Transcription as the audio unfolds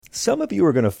Some of you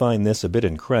are going to find this a bit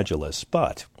incredulous,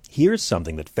 but here's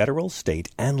something that federal, state,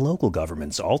 and local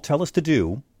governments all tell us to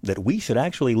do that we should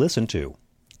actually listen to.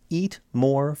 Eat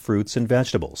more fruits and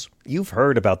vegetables. You've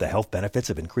heard about the health benefits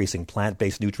of increasing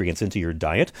plant-based nutrients into your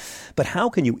diet, but how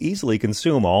can you easily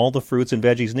consume all the fruits and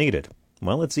veggies needed?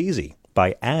 Well, it's easy.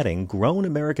 By adding Grown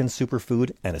American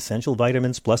Superfood and Essential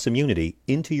Vitamins Plus Immunity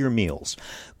into your meals.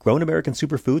 Grown American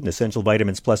Superfood and Essential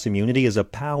Vitamins Plus Immunity is a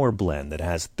power blend that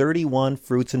has 31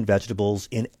 fruits and vegetables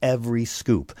in every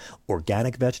scoop.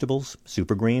 Organic vegetables,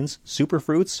 super greens, super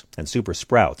fruits, and super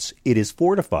sprouts. It is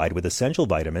fortified with essential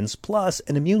vitamins plus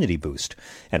an immunity boost.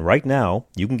 And right now,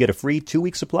 you can get a free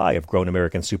 2-week supply of Grown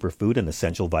American Superfood and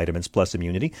Essential Vitamins Plus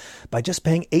Immunity by just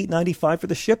paying $8.95 for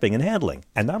the shipping and handling.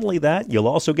 And not only that, you'll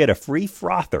also get a free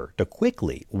frother to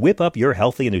quickly whip up your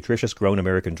healthy and nutritious Grown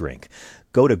American drink.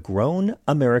 Go to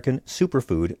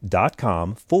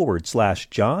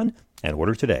grownamericansuperfood.com/John and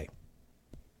order today.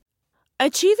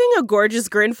 Achieving a gorgeous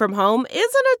grin from home isn't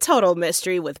a total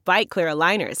mystery with Bite Clear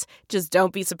aligners. Just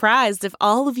don't be surprised if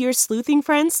all of your sleuthing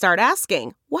friends start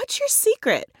asking, "What's your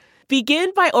secret?"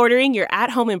 Begin by ordering your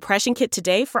at-home impression kit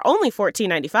today for only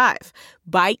 $14.95.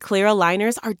 Bite Clear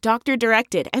aligners are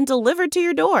doctor-directed and delivered to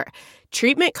your door.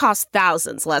 Treatment costs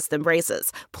thousands less than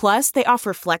braces. Plus, they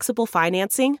offer flexible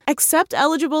financing, accept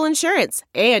eligible insurance,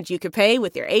 and you can pay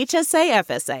with your HSA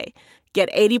FSA. Get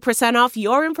 80% off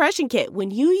your impression kit when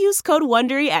you use code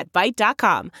WONDERY at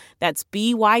Byte.com. That's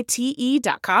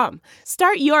BYTE.com.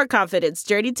 Start your confidence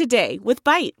journey today with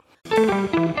Byte.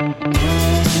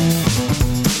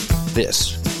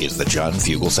 This is the John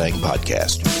Fugelsang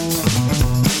Podcast.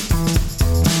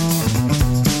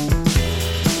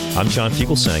 I'm John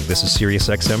Fugelsang. This is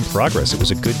SiriusXM Progress. It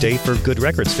was a good day for good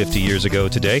records 50 years ago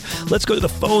today. Let's go to the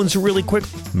phones really quick.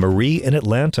 Marie in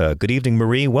Atlanta. Good evening,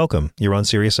 Marie. Welcome. You're on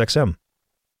SiriusXM.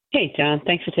 Hey, John.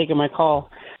 Thanks for taking my call.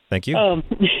 Thank you.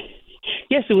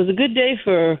 Yes, it was a good day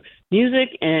for music,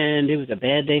 and it was a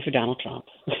bad day for Donald Trump.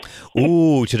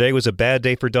 Ooh, today was a bad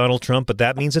day for Donald Trump, but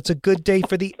that means it's a good day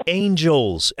for the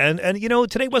Angels. And you know,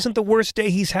 today wasn't the worst day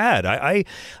he's had. I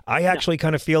actually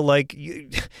kind of feel like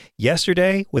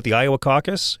yesterday with the Iowa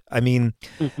caucus, I mean,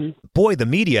 boy, the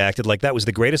media acted like that was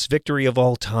the greatest victory of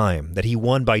all time, that he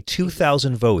won by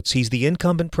 2,000 votes. He's the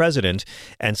incumbent president,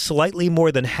 and slightly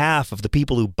more than half of the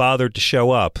people who bothered to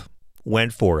show up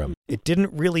went for him. It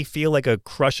didn't really feel like a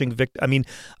crushing victory. I mean,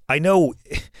 I know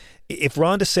if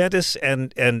Ron DeSantis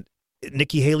and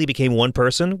Nikki Haley became one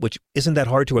person, which isn't that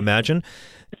hard to imagine,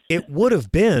 it would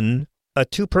have been a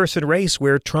two-person race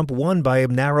where Trump won by a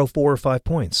narrow 4 or 5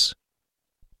 points.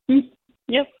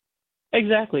 Yep,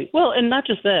 exactly. Well, and not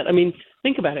just that. I mean,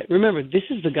 think about it. Remember, this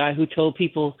is the guy who told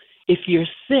people, if you're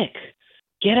sick,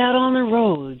 get out on the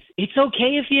roads. It's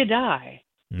okay if you die.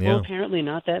 Yeah. Well, apparently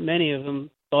not that many of them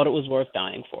thought it was worth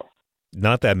dying for.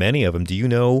 Not that many of them. Do you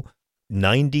know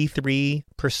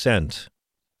 93%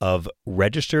 of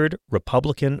registered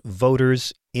Republican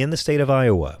voters in the state of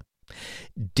Iowa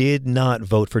did not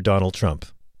vote for Donald Trump?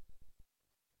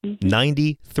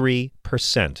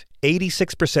 93%.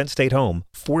 86% stayed home,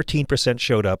 14%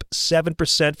 showed up,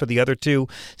 7% for the other two,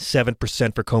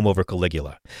 7% for comb over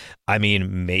Caligula. I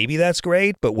mean, maybe that's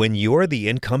great, but when you're the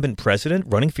incumbent president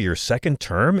running for your second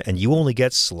term and you only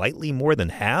get slightly more than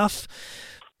half,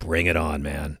 bring it on,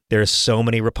 man. There's so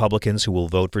many Republicans who will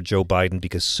vote for Joe Biden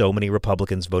because so many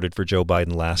Republicans voted for Joe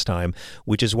Biden last time,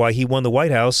 which is why he won the White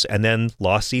House and then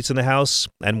lost seats in the House.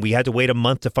 And we had to wait a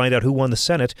month to find out who won the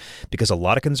Senate because a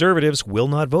lot of conservatives will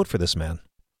not vote for this man.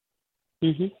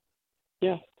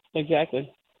 Yeah,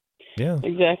 exactly. Yeah,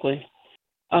 exactly.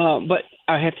 But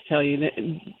I have to tell you that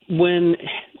when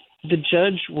the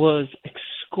judge was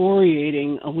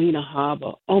excoriating Alina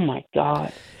Habba, oh my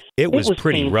God. It was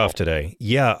pretty painful. rough today.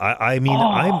 Yeah, I mean,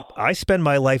 I spend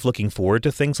my life looking forward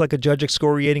to things like a judge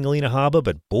excoriating Alina Habba,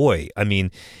 but boy, I mean,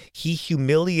 he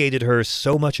humiliated her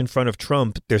so much in front of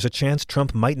Trump, there's a chance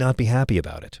Trump might not be happy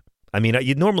about it. I mean,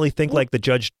 you'd normally think like the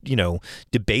judge, you know,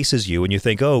 debases you and you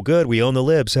think, oh, good, we own the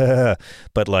libs.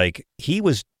 But like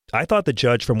I thought the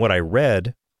judge, from what I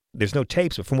read, there's no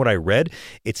tapes, but from what I read,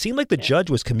 it seemed like the judge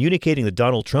was communicating to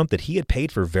Donald Trump that he had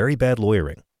paid for very bad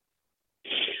lawyering.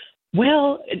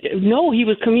 Well, no, he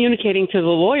was communicating to the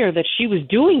lawyer that she was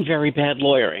doing very bad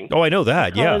lawyering. Oh, I know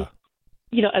that. Because, yeah.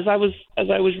 You know, as I was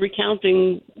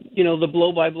recounting, you know, the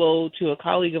blow by blow to a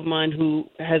colleague of mine who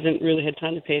hasn't really had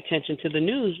time to pay attention to the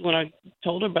news, when I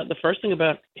told her about the first thing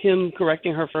about him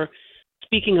correcting her for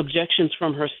speaking objections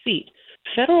from her seat.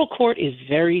 Federal court is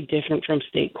very different from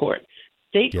state court.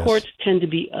 State courts tend to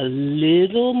be a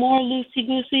little more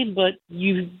loosey-goosey, but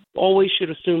you always should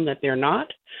assume that they're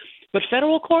not. But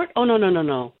federal court, oh,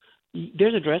 no.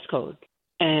 There's a dress code.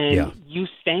 and you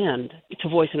stand to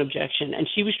voice an objection. And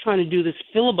she was trying to do this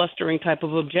filibustering type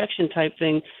of objection type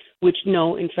thing, which,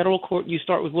 no, in federal court, you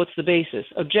start with what's the basis?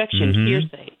 Objection,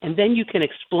 hearsay. And then you can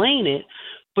explain it,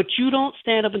 but you don't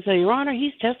stand up and say, Your Honor,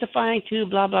 he's testifying to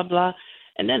blah, blah, blah.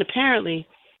 And then apparently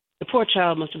the poor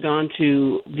child must have gone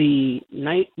to the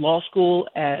night law school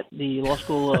at the Law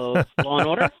School of Law and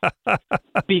Order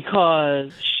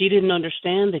because she didn't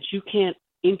understand that you can't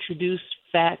introduce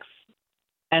facts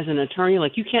as an attorney.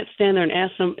 Like, you can't stand there and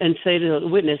ask them and say to the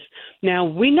witness, now,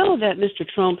 we know that Mr.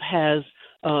 Trump has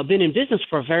been in business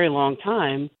for a very long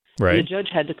time. Right. And the judge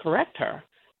had to correct her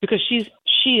because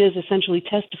she is essentially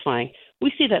testifying.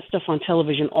 We see that stuff on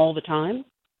television all the time.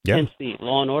 Yeah. Hence the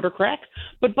Law and Order crack.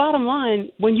 But bottom line,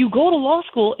 when you go to law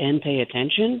school and pay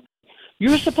attention,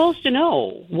 you're supposed to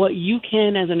know what you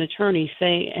can as an attorney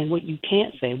say and what you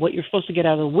can't say, what you're supposed to get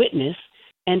out of the witness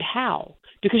and how.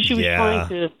 Because she was trying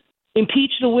to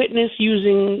impeach the witness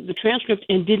using the transcript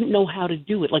and didn't know how to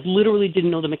do it, like literally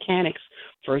didn't know the mechanics.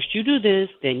 First you do this,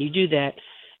 then you do that.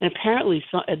 And apparently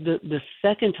the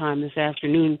second time this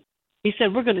afternoon, he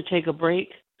said, we're going to take a break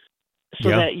so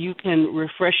that you can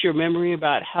refresh your memory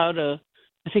about how to,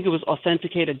 I think it was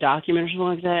authenticate a document or something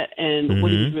like that. And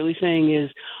what he was really saying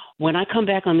is, when I come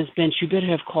back on this bench, you better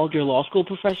have called your law school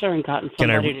professor and gotten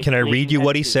somebody Can I read you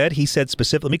what he said? He said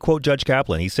specifically, let me quote Judge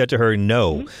Kaplan. He said to her,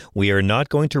 no, we are not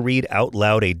going to read out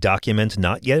loud a document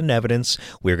not yet in evidence.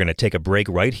 We're going to take a break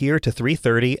right here to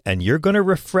 3:30, and you're going to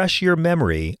refresh your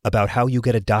memory about how you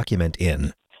get a document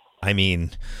in. I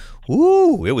mean,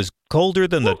 ooh, it was colder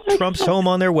than the Trump's home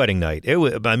on their wedding night. It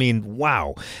was, I mean,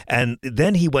 wow. And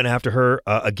then he went after her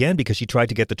again because she tried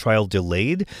to get the trial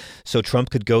delayed so Trump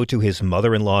could go to his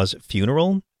mother-in-law's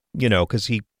funeral, you know, because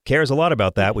he cares a lot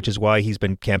about that, which is why he's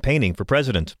been campaigning for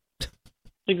president.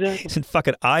 Exactly. He's in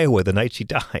fucking Iowa the night she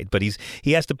died, but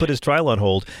he has to put his trial on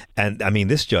hold. And I mean,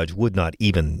 this judge would not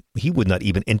even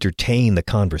entertain the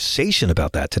conversation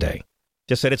about that today.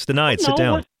 Just said it's denied. Sit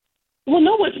down.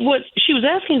 What she was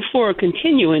asking for a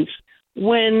continuance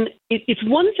when it's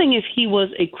one thing if he was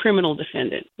a criminal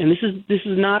defendant, and this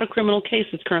is not a criminal case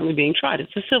that's currently being tried.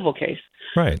 It's a civil case.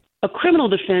 Right. A criminal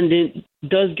defendant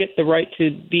does get the right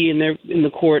to be in the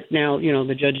court. Now, you know,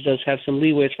 the judge does have some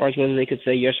leeway as far as whether they could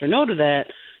say yes or no to that.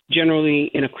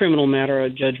 Generally, in a criminal matter, a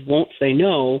judge won't say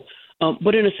no.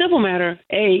 But in a civil matter,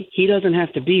 A, he doesn't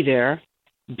have to be there.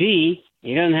 B,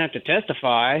 he doesn't have to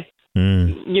testify.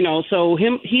 You know, so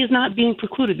he is not being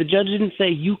precluded. The judge didn't say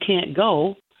you can't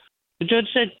go. The judge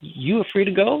said you are free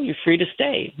to go. You're free to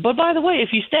stay. But by the way, if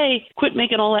you stay, quit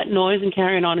making all that noise and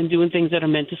carrying on and doing things that are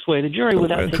meant to sway the jury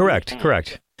without. Correct.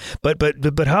 But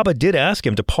Haba did ask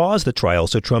him to pause the trial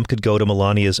so Trump could go to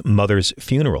Melania's mother's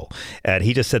funeral, and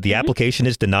he just said the application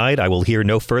is denied. I will hear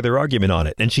no further argument on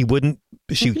it. And she wouldn't.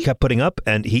 She kept putting up,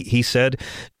 and he said,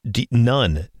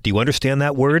 none. Do you understand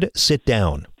that word? Sit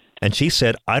down. And she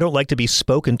said, I don't like to be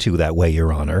spoken to that way,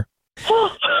 Your Honor.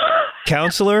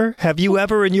 Counselor, have you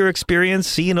ever in your experience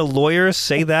seen a lawyer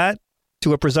say that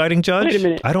to a presiding judge? Wait a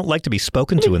minute. I don't like to be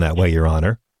spoken to in that way, Your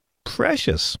Honor.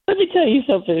 Precious. Let me tell you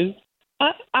something.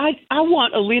 I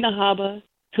want Alina Habba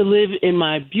to live in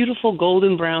my beautiful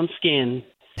golden brown skin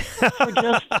for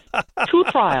just 2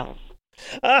 trials.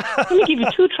 Let me give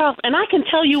you 2 trials, and I can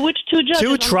tell you which 2 judges.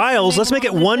 2 trials? Let's make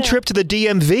it 1 trip to the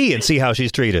DMV and see how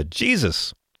she's treated.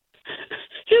 Jesus.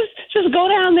 Just go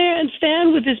down there and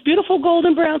stand with this beautiful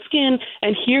golden brown skin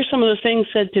and hear some of the things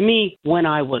said to me when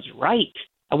I was right.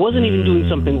 I wasn't even doing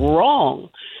something wrong.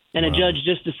 And a judge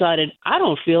just decided, I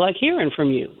don't feel like hearing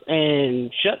from you,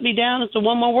 and shut me down. It's a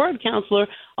one more word, counselor.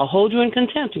 I'll hold you in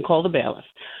contempt and call the bailiff.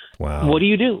 Wow. What do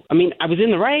you do? I mean, I was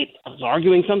in the right. I was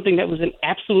arguing something that was an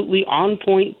absolutely on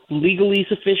point, legally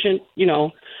sufficient, you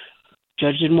know.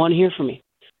 Judge didn't want to hear from me.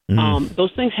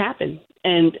 Those things happen.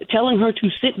 And telling her to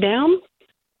sit down,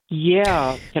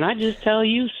 yeah, can I just tell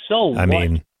you? So I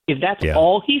mean, if that's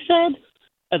all he said,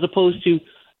 as opposed to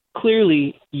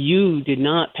clearly you did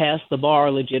not pass the bar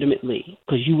legitimately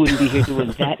because you wouldn't be here doing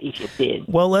that if you did.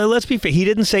 Well, let's be fair. He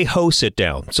didn't say, ho, sit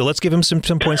down. So let's give him some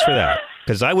points for that.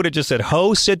 Because I would have just said,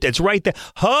 ho, sit. It's right there.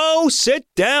 Ho, sit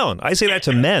down. I say that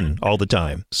to men all the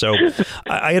time. So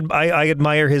I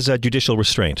admire his judicial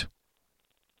restraint.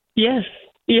 Yes.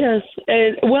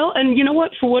 And you know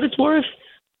what? For what it's worth,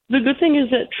 the good thing is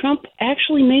that Trump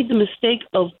actually made the mistake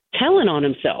of telling on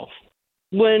himself.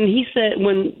 When he said,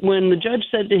 when the judge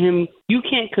said to him, you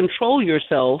can't control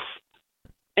yourself,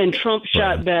 and Trump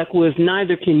shot back with,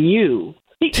 neither can you,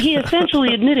 he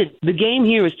essentially admitted the game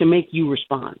here is to make you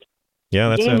respond. Yeah,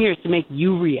 that's it. The game here is to make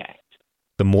you react.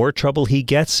 The more trouble he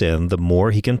gets in, the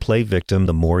more he can play victim,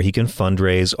 the more he can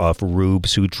fundraise off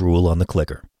rubes who drool on the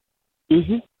clicker.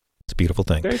 It's a beautiful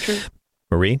thing. Very true.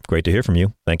 Marie, great to hear from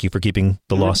you. Thank you for keeping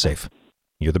the law safe.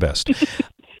 You're the best.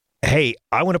 Hey,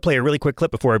 I want to play a really quick clip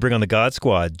before I bring on the God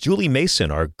Squad. Julie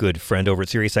Mason, our good friend over at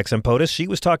SiriusXM POTUS, she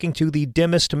was talking to the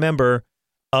dimmest member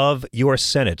of your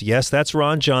Senate. Yes, that's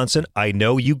Ron Johnson. I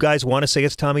know you guys want to say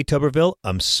it's Tommy Tuberville.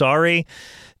 I'm sorry.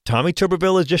 Tommy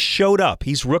Tuberville has just showed up.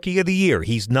 He's Rookie of the Year.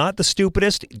 He's not the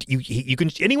stupidest.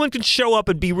 Anyone can show up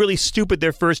and be really stupid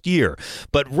their first year.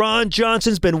 But Ron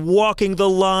Johnson's been walking the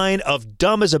line of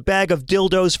dumb as a bag of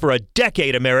dildos for a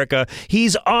decade, America.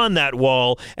 He's on that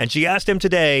wall. And she asked him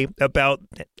today about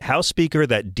House Speaker,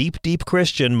 that deep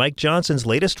Christian, Mike Johnson's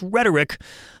latest rhetoric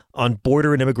on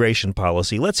border and immigration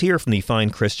policy. Let's hear from the fine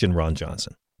Christian Ron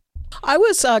Johnson. I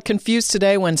was confused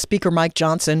today when Speaker Mike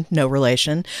Johnson, no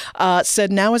relation,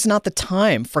 said now is not the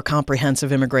time for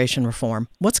comprehensive immigration reform.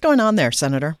 What's going on there,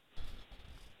 Senator?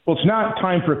 Well, it's not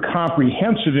time for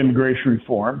comprehensive immigration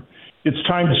reform. It's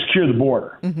time to secure the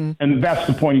border. Mm-hmm. And that's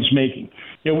the point he's making.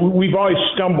 We've always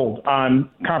stumbled on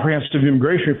comprehensive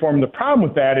immigration reform. And the problem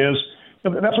with that is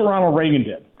that's what Ronald Reagan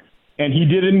did. And he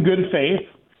did it in good faith.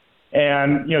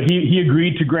 And, he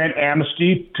agreed to grant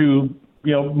amnesty to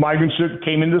migrants that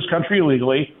came into this country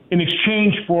illegally in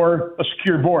exchange for a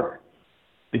secure border.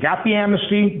 They got the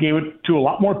amnesty, gave it to a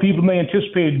lot more people than they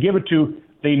anticipated to give it to.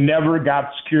 They never got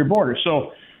the secure border.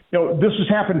 So, this has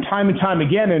happened time and time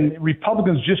again, and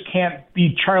Republicans just can't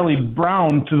be Charlie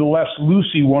Brown to the Les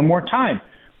Lucy one more time.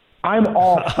 I'm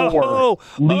all for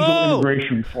legal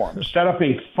immigration reform. Set up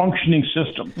a functioning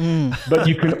system. But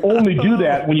you can only do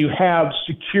that when you have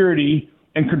security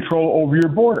and control over your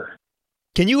border.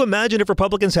 Can you imagine if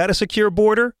Republicans had a secure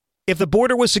border? If the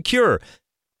border was secure,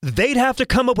 they'd have to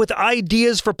come up with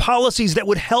ideas for policies that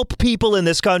would help people in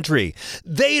this country.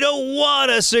 They don't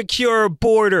want a secure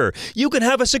border. You can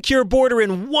have a secure border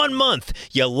in 1 month.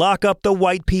 You lock up the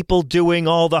white people doing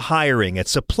all the hiring.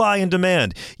 It's supply and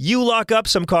demand. You lock up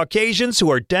some Caucasians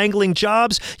who are dangling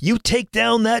jobs. You take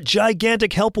down that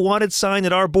gigantic help wanted sign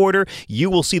at our border. You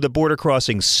will see the border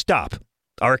crossings stop.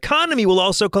 Our economy will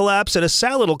also collapse, and a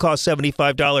salad will cost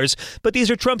 $75. But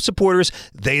these are Trump supporters.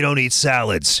 They don't eat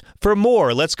salads. For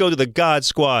more, let's go to the God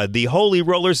Squad, the holy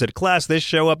rollers that class this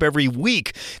show up every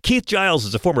week. Keith Giles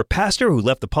is a former pastor who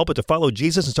left the pulpit to follow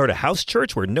Jesus and start a house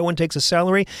church where no one takes a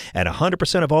salary, and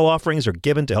 100% of all offerings are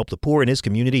given to help the poor in his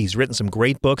community. He's written some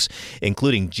great books,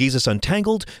 including Jesus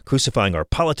Untangled, Crucifying Our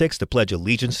Politics to Pledge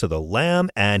Allegiance to the Lamb,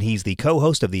 and he's the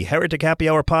co-host of the Heretic Happy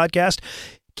Hour podcast.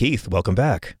 Keith, welcome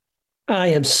back. I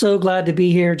am so glad to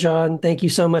be here, John. Thank you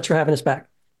so much for having us back.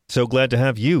 So glad to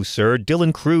have you, sir.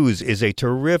 Dylan Cruz is a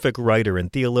terrific writer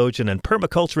and theologian and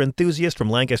permaculture enthusiast from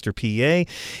Lancaster, PA.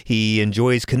 He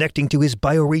enjoys connecting to his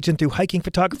bioregion through hiking,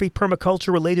 photography,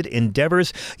 permaculture-related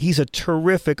endeavors. He's a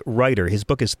terrific writer. His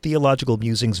book is Theological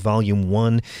Musings, Volume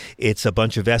 1. It's a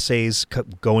bunch of essays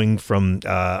going from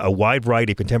a wide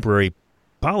variety of contemporary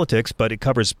politics, but it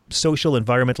covers social,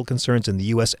 environmental concerns in the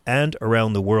U.S. and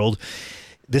around the world.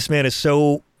 This man is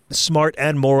so smart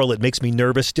and moral, it makes me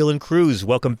nervous. Dylan Cruz,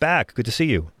 welcome back. Good to see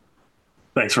you.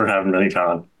 Thanks for having me,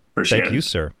 Tom. Appreciate it. Thank you,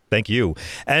 sir. Thank you.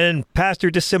 And Pastor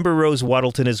December Rose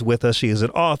Waddleton is with us. She is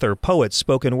an author, poet,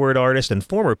 spoken word artist, and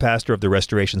former pastor of the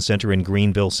Restoration Center in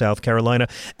Greenville, South Carolina,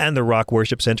 and the Rock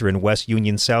Worship Center in West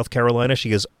Union, South Carolina.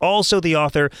 She is also the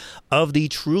author of the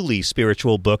truly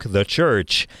spiritual book, The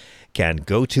Church Can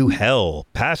Go to Hell.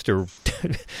 Pastor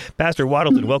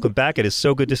Waddleton, welcome back. It is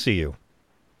so good to see you.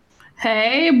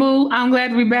 Hey, boo. I'm glad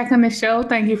to be back on the show.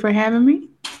 Thank you for having me.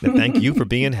 Thank you for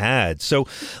being had. So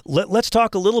let's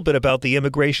talk a little bit about the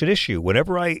immigration issue.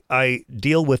 Whenever I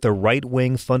deal with a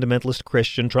right-wing fundamentalist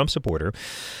Christian Trump supporter,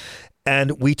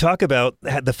 and we talk about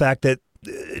the fact that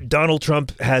Donald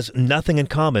Trump has nothing in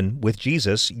common with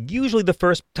Jesus, usually the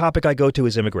first topic I go to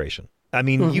is immigration. I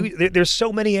mean, there's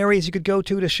so many areas you could go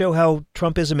to show how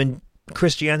Trumpism and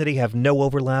Christianity have no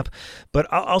overlap, but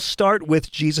I'll start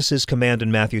with Jesus's command in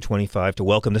Matthew 25 to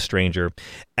welcome the stranger,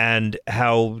 and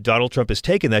how Donald Trump has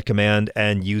taken that command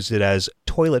and used it as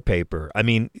toilet paper. I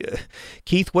mean,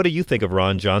 Keith, what do you think of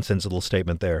Ron Johnson's little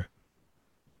statement there?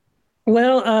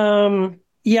 Well,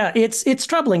 yeah, it's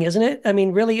troubling, isn't it? I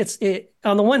mean, really,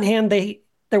 on the one hand,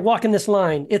 they're walking this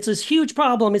line. It's this huge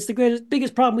problem. It's the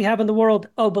biggest problem we have in the world.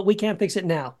 Oh, but we can't fix it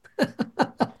now.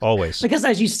 Always. Because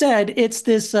as you said, it's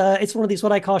this. It's one of these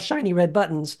what I call shiny red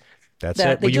buttons. That's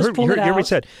it. Well, you heard what he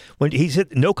said. When he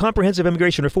said no comprehensive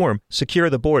immigration reform, secure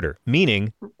the border,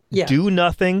 meaning do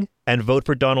nothing and vote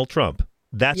for Donald Trump.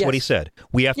 That's what he said.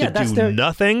 We have to do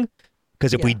nothing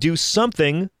because if we do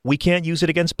something, we can't use it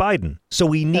against Biden. So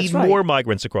we need more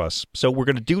migrants across. So we're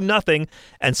going to do nothing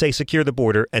and say secure the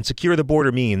border. And secure the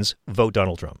border means vote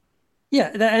Donald Trump. Yeah,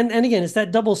 and again, it's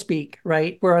that double speak,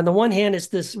 right? Where on the one hand, it's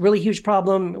this really huge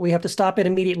problem. We have to stop it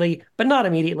immediately, but not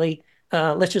immediately.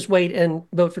 Let's just wait and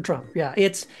vote for Trump. Yeah,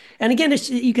 and again,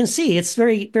 you can see it's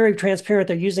very, very transparent.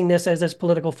 They're using this as this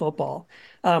political football.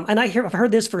 And I've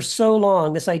heard this for so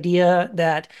long, this idea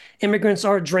that immigrants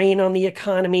are a drain on the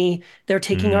economy. They're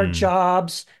taking our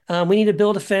jobs. We need to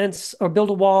build a fence or build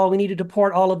a wall. We need to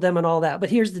deport all of them and all that. But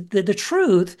here's the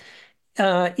truth.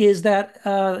 Is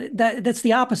that's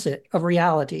the opposite of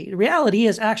reality. The reality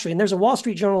is actually, and there's a Wall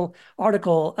Street Journal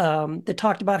article that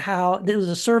talked about how there was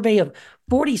a survey of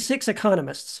 46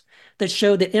 economists that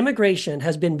showed that immigration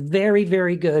has been very,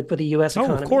 very good for the U.S.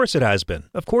 economy. Oh, of course it has been.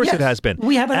 Of course it has been.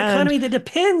 We have an economy that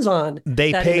depends on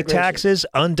They pay taxes.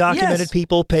 Undocumented Yes.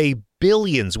 people pay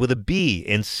billions with a B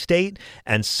in state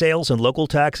and sales and local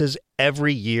taxes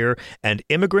every year. And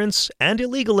immigrants and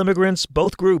illegal immigrants,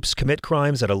 both groups commit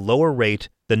crimes at a lower rate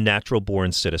than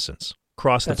natural-born citizens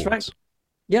across the That's boards. right.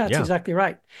 Yeah, that's exactly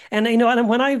right. And and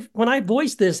when I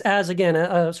voice this as again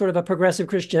a sort of a progressive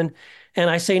Christian, and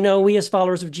I say no, we as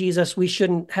followers of Jesus, we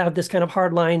shouldn't have this kind of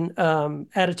hardline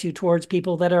attitude towards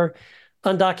people that are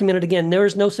undocumented. Again, there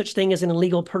is no such thing as an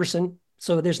illegal person.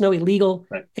 So there's no illegal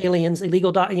aliens,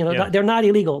 they're not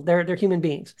illegal. They're human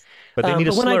beings. But they need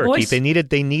a slur, Keith. They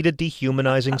need a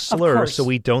dehumanizing slur so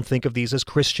we don't think of these as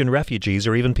Christian refugees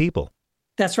or even people.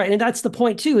 That's right. And that's the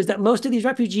point, too, is that most of these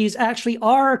refugees actually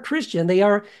are Christian. They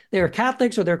are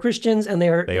Catholics or they're Christians, and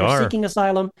they're seeking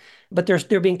asylum, but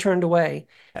they're being turned away.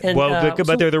 And,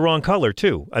 but they're the wrong color,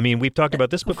 too. I mean, we've talked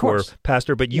about this before,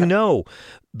 Pastor, but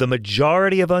the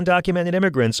majority of undocumented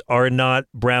immigrants are not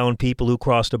brown people who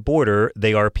crossed a border.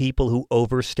 They are people who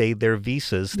overstayed their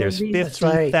visas. There's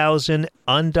 50,000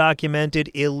 undocumented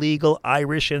illegal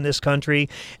Irish in this country,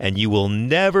 and you will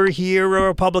never hear a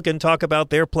Republican talk about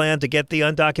their plan to get the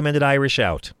undocumented Irish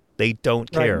out. They don't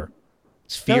care. Right.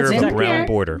 It's fear of a brown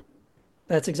border.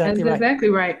 That's exactly right. Exactly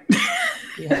right.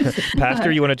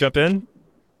 Pastor, you want to jump in?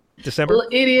 December? Well,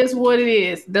 it is what it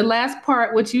is. The last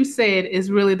part, what you said,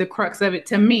 is really the crux of it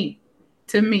to me.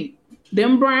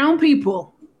 Them brown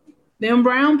people,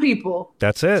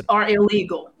 that's it, are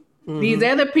illegal. Mm-hmm. These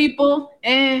other people,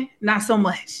 not so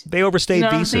much. They overstayed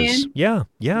visas. Yeah.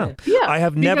 I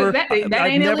have never. That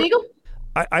ain't illegal.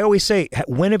 I always say,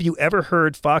 when have you ever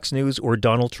heard Fox News or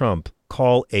Donald Trump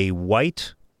call a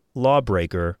white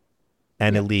lawbreaker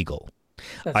an illegal?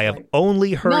 I have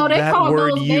only heard that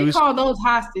word used. They call those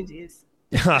hostages.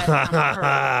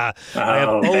 I have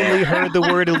only heard the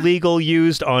word illegal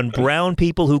used on brown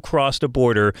people who crossed a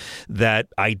border that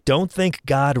I don't think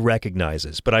God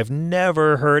recognizes. But I've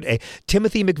never heard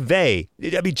Timothy McVeigh,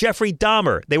 Jeffrey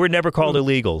Dahmer. They were never called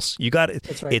illegals. You got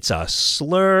it. Right. It's a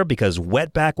slur because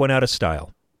wetback went out of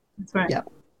style. That's right. Yeah.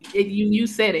 You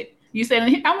said it. You said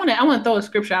it. I want to throw a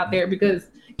scripture out there because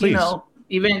Please.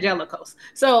 Evangelicals.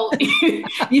 So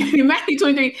Matthew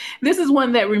 23, this is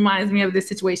one that reminds me of this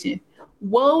situation.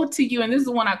 Woe to you, and this is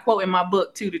one I quote in my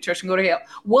book too, The Church Can Go to Hell.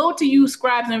 Woe to you,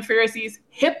 scribes and Pharisees,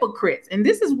 hypocrites. And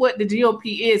this is what the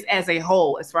GOP is as a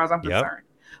whole, as far as I'm concerned.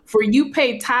 For you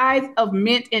pay tithes of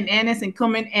mint and anise and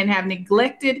cumin and have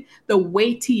neglected the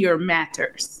weightier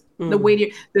matters.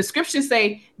 The scriptures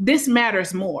say this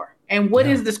matters more. And what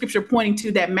is the scripture pointing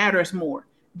to that matters more?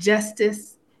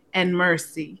 Justice and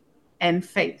mercy and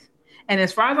faith. And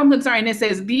as far as I'm concerned, it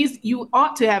says these you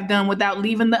ought to have done without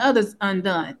leaving the others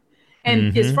undone.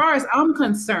 And as far as I'm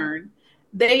concerned,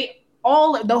 the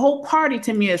whole party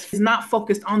to me is not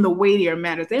focused on the weightier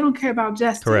matters. They don't care about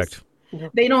justice. Correct.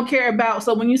 They don't care about,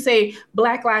 so when you say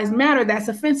Black Lives Matter, that's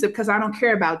offensive because I don't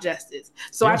care about justice.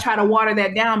 So I try to water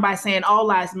that down by saying all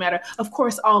lives matter. Of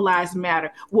course, all lives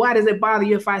matter. Why does it bother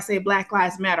you if I say Black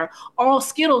Lives Matter? All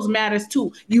Skittles matters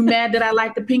too. You mad that I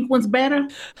like the pink ones better?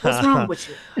 What's wrong with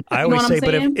you? I always say,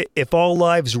 but if all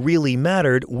lives really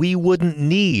mattered, we wouldn't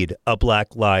need a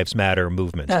Black Lives Matter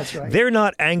movement. That's right. They're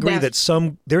not angry that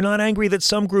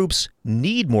some groups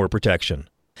need more protection.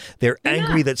 They're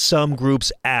angry that some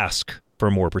groups ask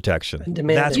for more protection.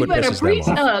 That's what pisses them off.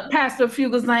 You better preach, Pastor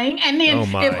Fugelsang. And then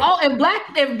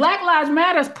if Black Lives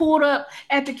Matters pulled up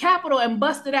at the Capitol and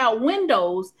busted out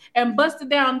windows and busted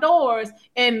down doors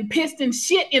and pissed and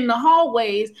shit in the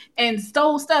hallways and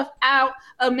stole stuff out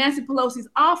of Nancy Pelosi's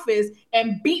office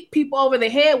and beat people over the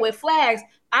head with flags,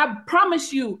 I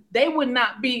promise you they would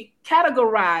not be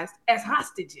categorized as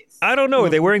hostages. I don't know. Are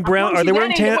they wearing brown? Are they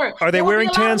wearing tan? Are they wearing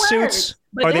tan suits?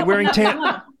 Are they wearing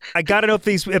tan? I got to know if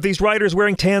these writers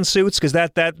wearing tan suits, because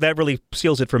that really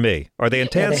seals it for me. Are they in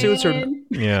tan suits or?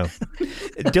 Yeah.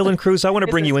 Dylan Cruz, I want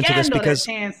to bring you into this because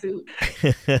tan suit.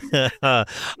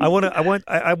 I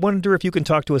wonder if you can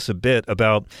talk to us a bit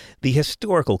about the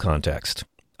historical context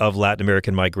of Latin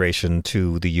American migration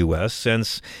to the U.S.,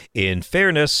 since, in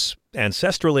fairness,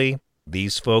 ancestrally,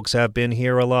 these folks have been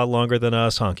here a lot longer than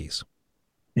us honkies.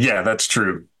 Yeah, that's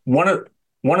true. One of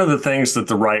the things that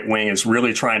the right wing is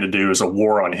really trying to do is a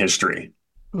war on history.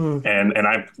 And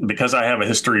I, because I have a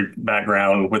history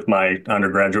background with my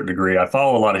undergraduate degree, I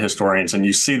follow a lot of historians, and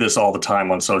you see this all the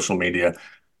time on social media.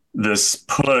 This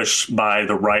push by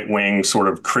the right wing sort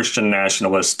of Christian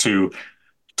nationalists to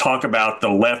talk about the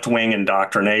left wing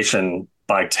indoctrination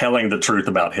by telling the truth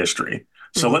about history.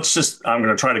 So I'm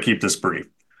going to try to keep this brief.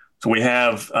 So we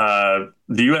have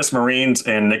the U.S. Marines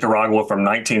in Nicaragua from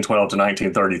 1912 to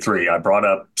 1933. I brought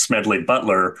up Smedley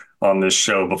Butler on this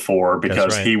show before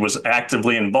because he was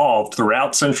actively involved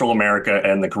throughout Central America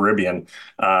and the Caribbean,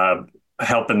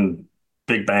 helping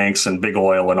big banks and big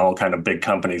oil and all kind of big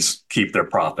companies keep their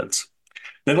profits.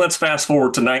 Then let's fast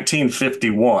forward to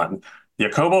 1951.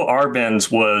 Jacobo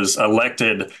Arbenz was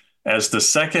elected as the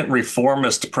second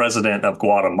reformist president of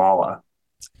Guatemala.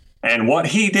 And what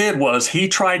he did was he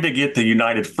tried to get the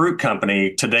United Fruit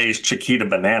Company, today's Chiquita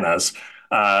Bananas,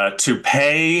 to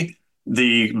pay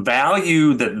the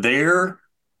value that their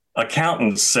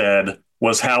accountants said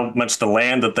was how much the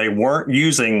land that they weren't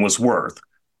using was worth.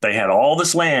 They had all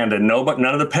this land and none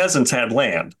of the peasants had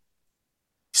land.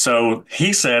 So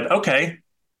he said, okay,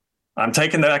 I'm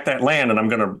taking back that land and I'm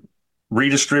going to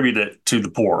redistribute it to the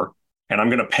poor, and I'm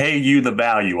going to pay you the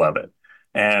value of it.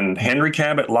 And Henry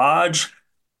Cabot Lodge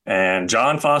and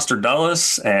John Foster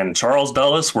Dulles and Charles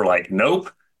Dulles were like, nope,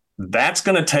 that's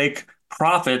going to take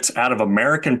profits out of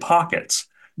American pockets.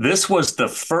 This was the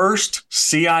first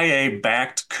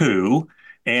CIA-backed coup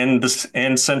in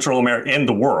Central America, in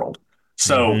the world.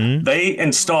 So they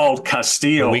installed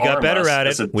Castillo. We got better at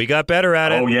it. We got better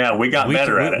at it. Oh, yeah, we got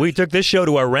better at it. We took this show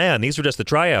to Iran. These were just the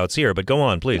tryouts here, but go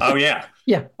on, please. Oh, yeah.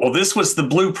 Yeah. Well, this was the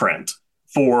blueprint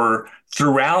for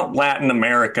throughout Latin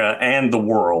America and the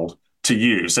world to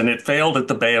use. And it failed at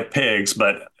the Bay of Pigs,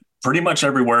 but pretty much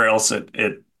everywhere else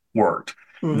it worked.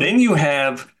 Then you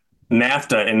have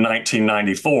NAFTA in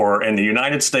 1994, and the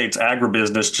United States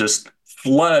agribusiness just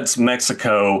floods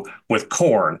Mexico with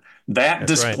corn. That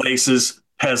displaces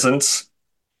peasants.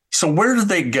 So where do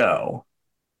they go?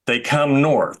 They come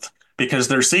north because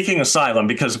they're seeking asylum,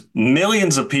 because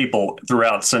millions of people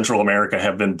throughout Central America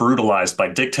have been brutalized by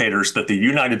dictators that the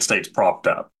United States propped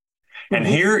up. And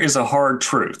here is a hard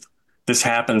truth. This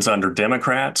happens under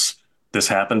Democrats. This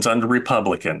happens under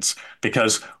Republicans,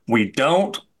 because we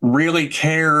don't really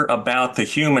care about the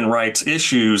human rights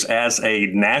issues as a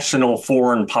national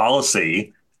foreign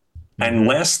policy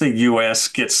unless the U.S.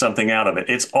 gets something out of it.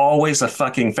 It's always a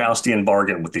fucking Faustian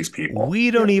bargain with these people. We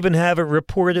don't even have it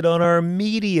reported on our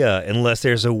media unless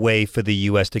there's a way for the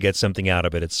U.S. to get something out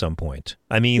of it at some point.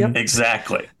 I mean...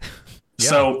 Exactly.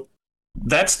 So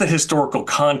that's the historical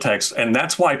context, and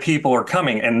that's why people are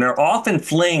coming. And they're often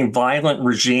fleeing violent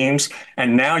regimes.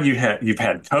 And now you've had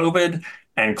COVID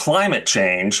and climate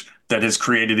change that has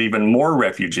created even more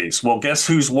refugees. Well, guess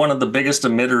who's one of the biggest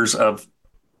emitters of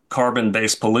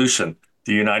carbon-based pollution?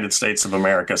 The United States of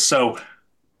America. So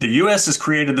the U.S. has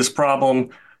created this problem.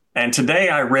 And today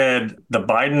I read the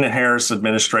Biden and Harris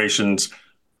administration's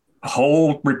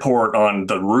whole report on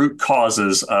the root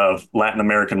causes of Latin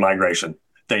American migration.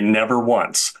 They never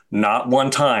once, not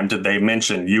one time, did they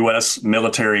mention U.S.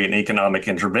 military and economic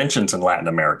interventions in Latin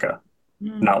America.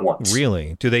 Not once.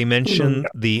 Really? Do they mention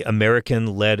the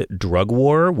American-led drug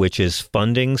war, which is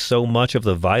funding so much of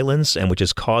the violence and which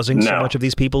is causing so much of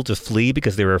these people to flee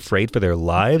because they're afraid for their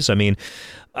lives? I mean,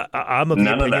 I'm of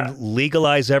the opinion,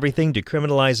 legalize everything,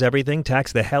 decriminalize everything,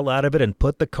 tax the hell out of it, and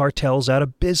put the cartels out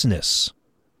of business.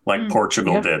 Like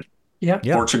Portugal did.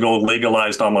 Portugal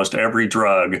legalized almost every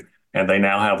drug, and they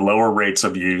now have lower rates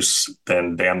of use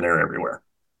than damn near everywhere.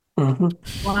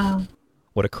 Wow.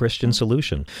 What a Christian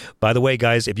solution. By the way,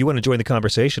 guys, if you want to join the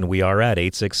conversation, we are at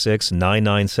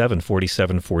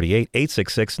 866-997-4748,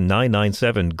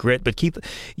 866-997-GRIT. But Keith,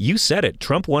 you said it.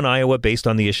 Trump won Iowa based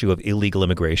on the issue of illegal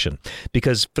immigration.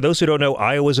 Because for those who don't know,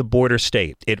 Iowa is a border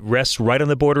state. It rests right on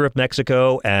the border of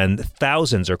Mexico, and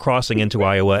thousands are crossing into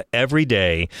Iowa every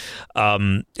day.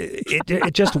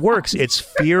 It just works. It's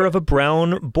fear of a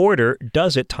brown border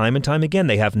does it time and time again.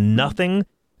 They have nothing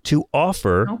to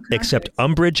offer except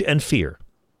umbrage and fear.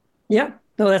 Yeah,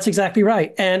 no, that's exactly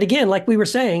right. And again, like we were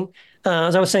saying,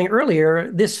 as I was saying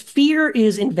earlier, this fear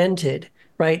is invented,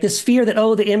 right? This fear that,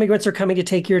 the immigrants are coming to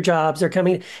take your jobs. They're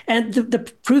coming. And the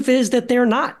proof is that they're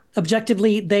not.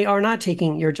 objectively, they are not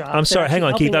taking your job. I'm sorry. Hang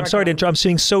on, Keith. I'm sorry to interrupt. I'm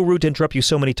being so rude to interrupt you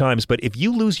so many times. But if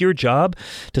you lose your job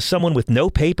to someone with no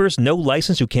papers, no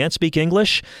license, who can't speak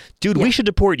English, dude, we should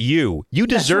deport you. You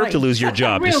deserve to lose your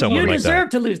job to someone like that. You deserve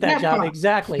to lose that job.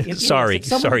 Exactly. Sorry, if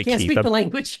someone who can't Keith. speak the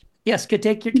language, yes, could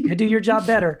do your job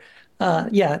better.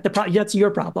 That's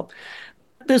your problem.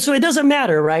 So it doesn't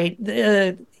matter, right?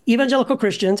 Evangelical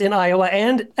Christians in Iowa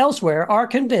and elsewhere are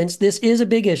convinced this is a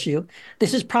big issue.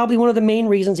 This is probably one of the main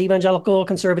reasons evangelical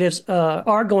conservatives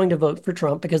are going to vote for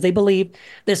Trump, because they believe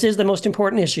this is the most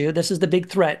important issue. This is the big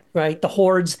threat, right? The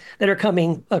hordes that are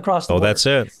coming across the border.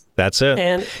 That's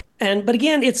it. But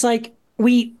again, it's like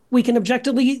we can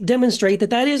objectively demonstrate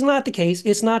that is not the case.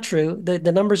 It's not true.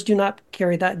 The numbers do not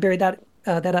bear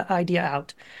that idea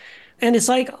out. And it's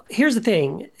like, here's the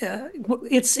thing.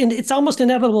 It's almost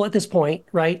inevitable at this point,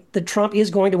 right, that Trump is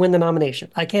going to win the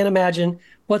nomination. I can't imagine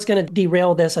what's going to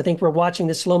derail this. I think we're watching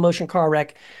this slow motion car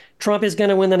wreck. Trump is going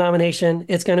to win the nomination.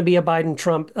 It's going to be a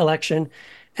Biden-Trump election.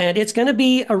 And it's going to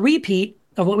be a repeat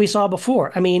of what we saw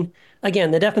before. I mean,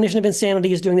 again, the definition of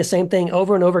insanity is doing the same thing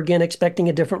over and over again, expecting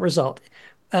a different result.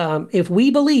 If we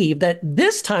believe that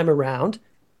this time around,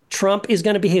 Trump is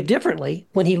going to behave differently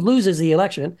when he loses the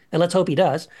election, and let's hope he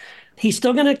does, he's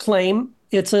still going to claim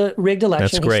it's a rigged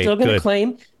election. That's great. He's still going to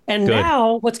claim. And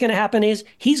now what's going to happen is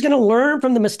he's going to learn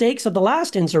from the mistakes of the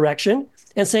last insurrection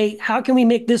and say, how can we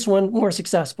make this one more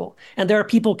successful? And there are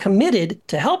people committed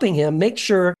to helping him make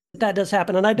sure that does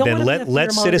happen. And I don't want to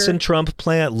let Citizen Trump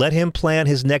let him plan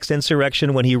his next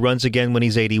insurrection when he runs again when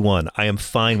he's 81. I am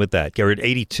fine with that. Garrett,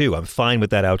 82. I'm fine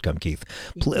with that outcome, Keith.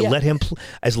 Let him,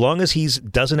 as long as he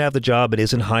doesn't have the job and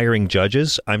isn't hiring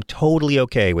judges, I'm totally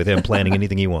okay with him planning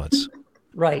anything he wants.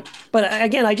 Right. But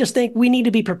again, I just think we need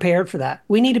to be prepared for that.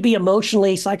 We need to be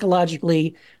emotionally,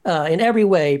 psychologically, in every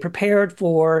way prepared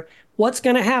for what's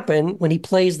going to happen when he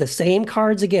plays the same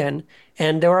cards again.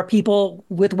 And there are people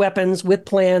with weapons, with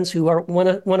plans, who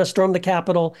want to storm the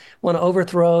Capitol, want to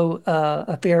overthrow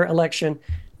a fair election.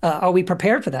 Are we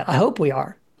prepared for that? I hope we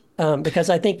are, because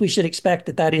I think we should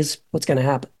expect that is what's going to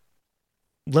happen.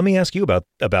 Let me ask you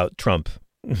about Trump,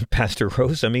 Pastor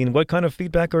Rose. I mean, what kind of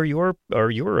feedback are your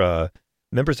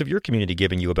members of your community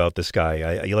giving you about this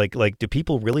guy? Do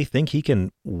people really think he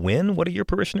can win? What do your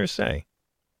parishioners say?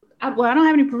 I don't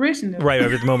have any parishioners. Right,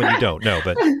 at the moment you don't. No,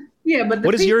 but yeah, but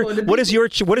what does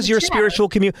your spiritual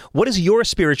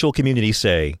community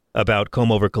say about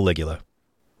comb over Caligula?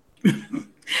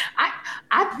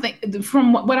 I think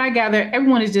from what I gather,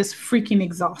 everyone is just freaking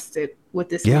exhausted with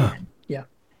this man. Yeah.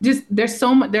 Just there's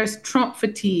so much. There's Trump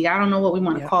fatigue. I don't know what we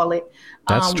want to call it.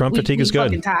 That's Trump fatigue is good.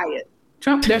 Fucking tired.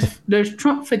 There's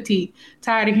Trump fatigue.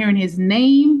 Tired of hearing his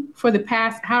name for the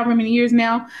past however many years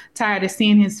now. Tired of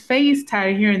seeing his face.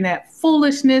 Tired of hearing that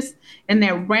foolishness and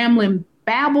that rambling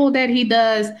babble that he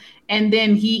does. And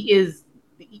then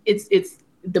it's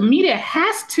the media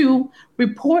has to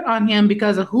report on him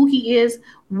because of who he is,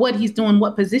 what he's doing,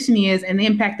 what position he is, and the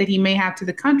impact that he may have to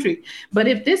the country. But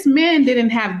if this man didn't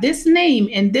have this name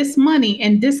and this money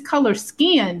and this color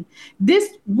skin, this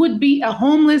would be a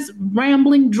homeless,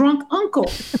 rambling, drunk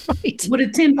uncle with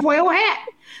a tinfoil hat.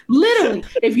 Literally,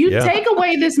 if you take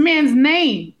away this man's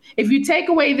name, if you take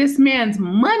away this man's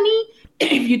money,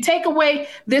 if you take away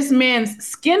this man's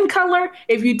skin color,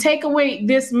 if you take away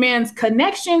this man's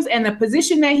connections and the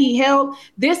position that he held,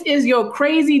 this is your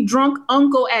crazy drunk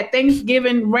uncle at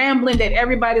Thanksgiving rambling that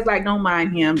everybody's like, don't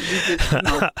mind him.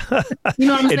 You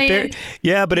know what I'm saying?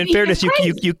 But in fairness,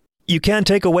 you can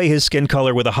take away his skin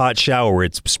color with a hot shower.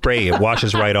 It's spray. It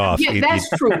washes right off. Yeah, that's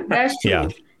true. That's true. Yeah.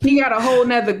 He got a whole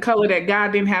nother color that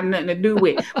God didn't have nothing to do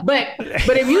with. But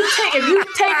if you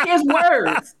take his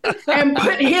words and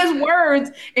put his words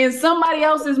in somebody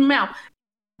else's mouth,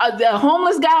 the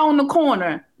homeless guy on the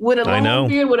corner with a long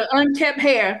beard with an unkept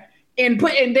hair, and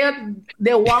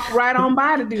they'll walk right on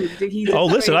by the dude.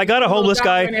 Listen, I got a homeless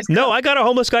guy. No, I got a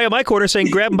homeless guy in my corner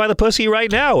saying, "Grab him by the pussy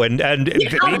right now." And I'm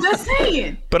just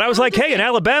saying. But I was like, "Hey, in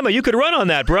Alabama, you could run on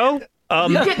that, bro."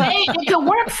 It could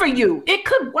work for you. It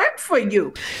could work for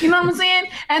you. You know what I'm saying?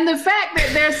 And the fact that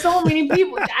there's so many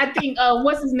people, I think,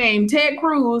 what's his name? Ted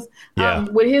Cruz,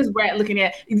 with his brat looking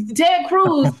at Ted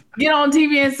Cruz, get on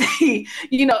TV and say,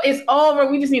 it's over.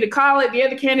 We just need to call it the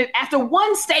other candidate after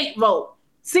one state vote.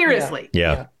 Seriously.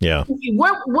 Yeah.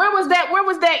 Where was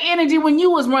that energy when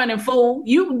you was running, fool?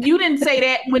 You didn't say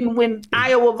that when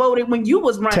Iowa voted when you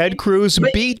was running. Ted Cruz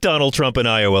beat Donald Trump in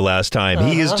Iowa last time.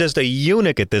 He is just a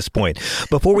eunuch at this point.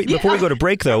 Before we go to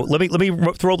break, though, let me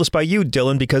throw this by you,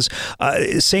 Dylan, because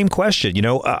same question.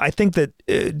 I think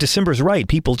that December's right.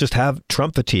 People just have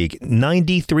Trump fatigue.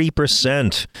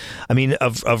 93%. I mean,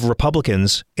 of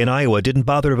Republicans in Iowa didn't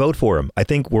bother to vote for him. I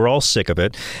think we're all sick of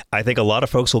it. I think a lot of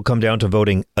folks will come down to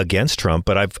voting against Trump,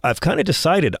 but I've kind of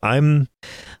decided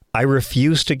I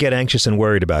refuse to get anxious and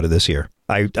worried about it this year.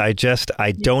 I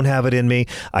don't have it in me.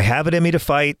 I have it in me to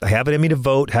fight. I have it in me to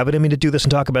vote, have it in me to do this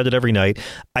and talk about it every night.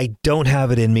 I don't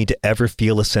have it in me to ever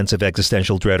feel a sense of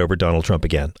existential dread over Donald Trump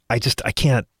again. I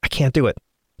can't do it.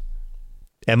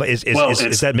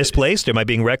 Is that misplaced? Am I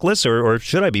being reckless or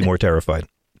should I be more terrified?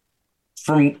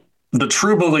 From the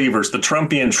true believers, the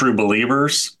Trumpian true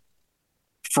believers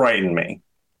frighten me.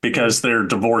 Because they're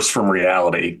divorced from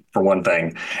reality, for one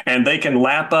thing. And they can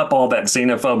lap up all that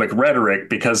xenophobic rhetoric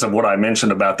because of what I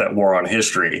mentioned about that war on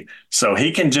history. So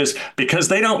he can just, because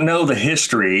they don't know the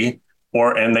history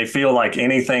and they feel like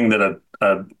anything that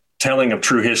a telling of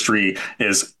true history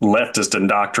is leftist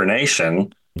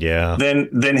indoctrination. Yeah.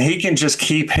 Then he can just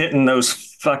keep hitting those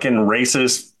fucking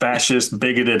racist, fascist,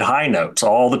 bigoted high notes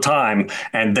all the time.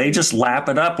 And they just lap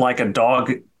it up like a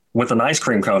dog with an ice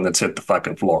cream cone that's hit the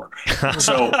fucking floor.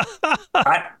 So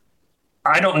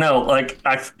I don't know. Like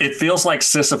it feels like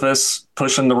Sisyphus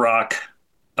pushing the rock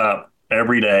up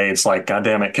every day. It's like, God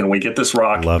damn it, can we get this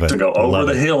rock to go over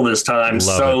the hill this time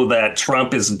that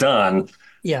Trump is done?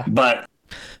 Yeah. But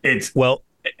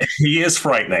he is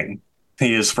frightening.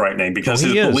 He is frightening because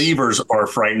his believers are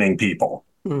frightening people.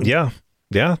 Yeah.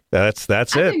 Yeah. That's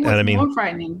it. And I mean, more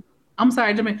frightening. I'm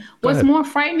sorry, Jimmy. What's more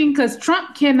frightening, because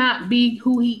Trump cannot be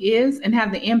who he is and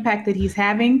have the impact that he's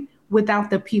having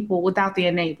without the people, without the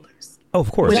enablers. Oh,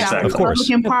 of course. Without the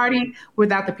Republican Party,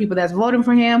 without the people that's voting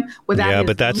for him, without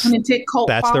his lunatic cult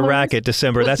that's the racket,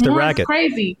 December. That's the racket.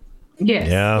 Crazy. Yes.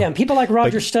 Yeah. And people like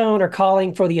Roger Stone are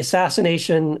calling for the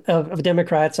assassination of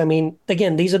Democrats. I mean,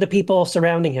 again, these are the people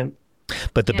surrounding him.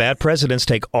 But the bad presidents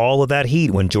take all of that heat.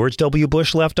 When George W.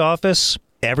 Bush left office,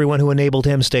 everyone who enabled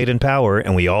him stayed in power,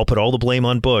 and we all put all the blame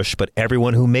on Bush. But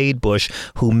everyone who made Bush,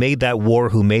 who made that war,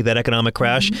 who made that economic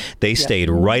crash, they stayed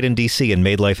right in D.C. and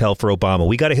made life hell for Obama.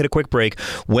 We got to hit a quick break.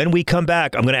 When we come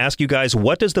back, I'm going to ask you guys,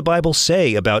 what does the Bible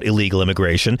say about illegal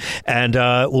immigration? And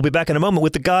we'll be back in a moment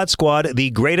with the God Squad,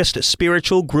 the greatest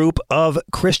spiritual group of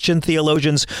Christian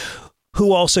theologians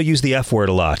who also use the F word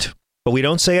a lot. But we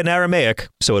don't say it in Aramaic,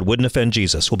 so it wouldn't offend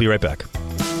Jesus. We'll be right back.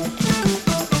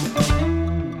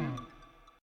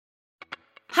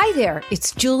 Hi there,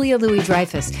 it's Julia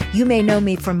Louis-Dreyfus. You may know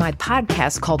me from my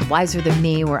podcast called Wiser Than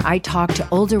Me, where I talk to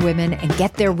older women and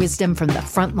get their wisdom from the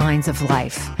front lines of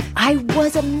life. I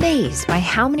was amazed by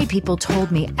how many people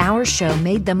told me our show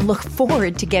made them look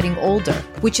forward to getting older,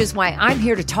 which is why I'm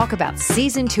here to talk about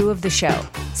season 2 of the show.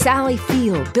 Sally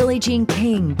Field, Billie Jean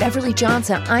King, Beverly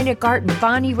Johnson, Ina Garten,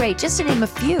 Bonnie Raitt, just to name a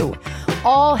few.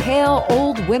 All hail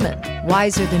old women.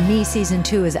 Wiser Than Me season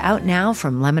 2 is out now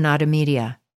from Lemonada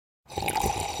Media.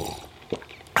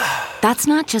 That's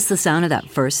not just the sound of that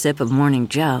first sip of Morning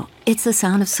Joe. It's the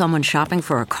sound of someone shopping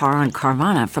for a car on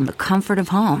Carvana from the comfort of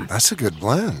home. That's a good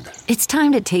blend. It's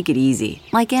time to take it easy,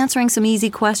 like answering some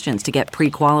easy questions to get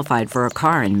pre-qualified for a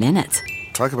car in minutes.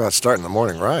 Talk about starting the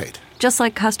morning right. Just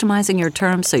like customizing your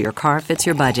terms so your car fits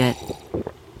your budget.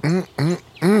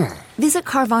 Visit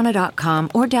Carvana.com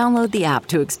or download the app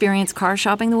to experience car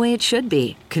shopping the way it should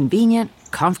be. Convenient,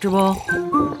 comfortable.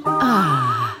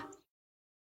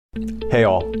 Hey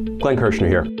all, Glenn Kirshner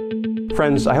here.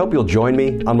 Friends, I hope you'll join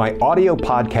me on my audio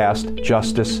podcast,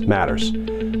 Justice Matters.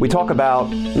 We talk about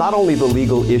not only the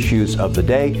legal issues of the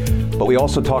day, but we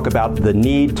also talk about the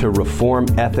need to reform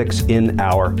ethics in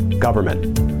our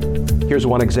government. Here's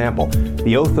one example,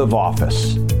 the oath of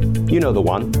office. You know the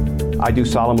one. I do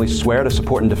solemnly swear to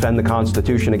support and defend the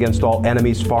Constitution against all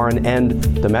enemies, foreign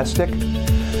and domestic.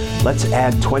 Let's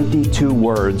add 22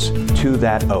 words to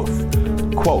that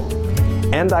oath. Quote,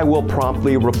 and I will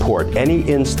promptly report any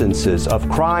instances of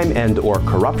crime and or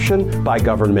corruption by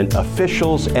government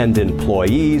officials and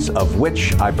employees of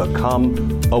which I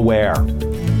become aware.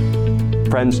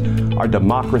 Friends, our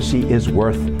democracy is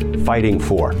worth fighting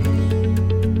for.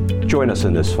 Join us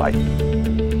in this fight,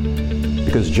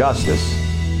 because justice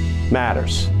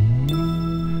matters.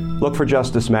 Look for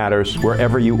Justice Matters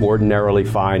wherever you ordinarily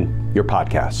find your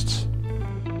podcasts.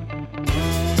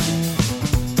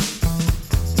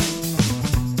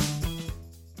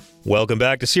 Welcome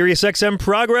back to SiriusXM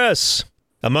Progress.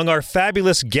 Among our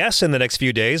fabulous guests in the next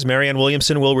few days, Marianne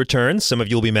Williamson will return. Some of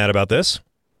you will be mad about this.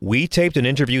 We taped an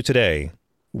interview today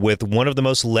with one of the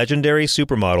most legendary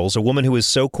supermodels, a woman who is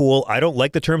so cool. I don't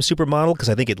like the term supermodel because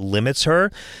I think it limits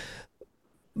her.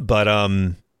 But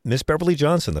Miss Beverly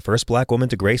Johnson, the first black woman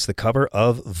to grace the cover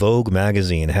of Vogue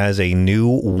magazine, has a new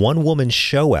one-woman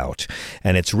show out.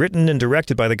 And it's written and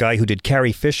directed by the guy who did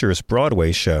Carrie Fisher's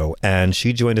Broadway show. And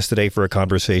she joined us today for a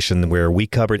conversation where we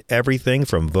covered everything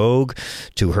from Vogue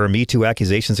to her Me Too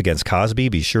accusations against Cosby.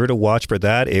 Be sure to watch for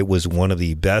that. It was one of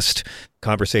the best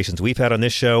conversations we've had on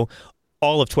this show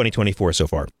all of 2024 so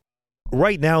far.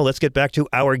 Right now, let's get back to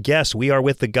our guests. We are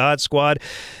with the God Squad.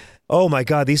 Oh my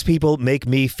God, these people make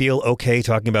me feel okay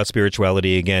talking about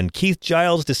spirituality again. Keith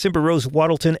Giles, December Rose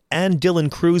Waddleton, and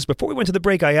Dylan Cruz. Before we went to the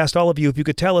break, I asked all of you if you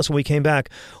could tell us when we came back,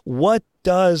 what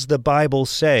does the Bible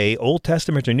say, Old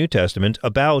Testament or New Testament,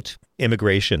 about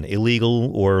immigration,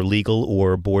 illegal or legal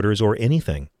or borders or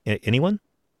anything? Anyone?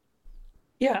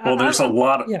 Yeah. Well, there's a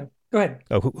lot of... Yeah, go ahead.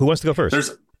 Oh, who wants to go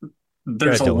first?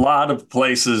 There's a lot of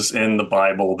places in the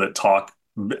Bible that talk,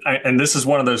 and this is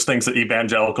one of those things that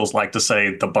evangelicals like to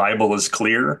say, the Bible is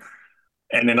clear.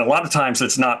 And then a lot of times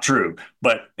it's not true.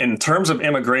 But in terms of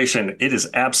immigration, it is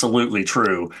absolutely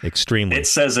true. Extremely. It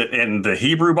says it in the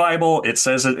Hebrew Bible. It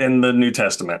says it in the New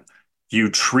Testament.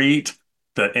 You treat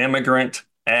the immigrant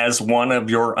as one of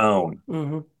your own.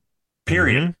 Mm-hmm.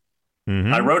 Period.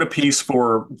 Mm-hmm. I wrote a piece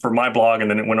for my blog, and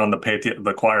then it went on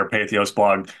the Choir Pathos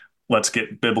blog. Let's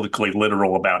get biblically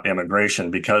literal about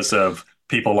immigration because of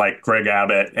people like Greg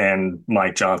Abbott and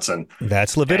Mike Johnson.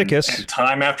 That's Leviticus. And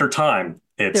time after time,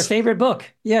 it's their favorite book.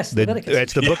 Yes, Leviticus.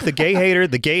 It's the book The Gay Hater.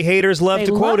 The gay haters love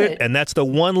to quote it, and that's the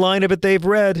one line of it they've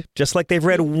read. Just like they've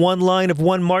read one line of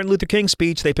one Martin Luther King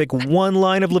speech, they pick one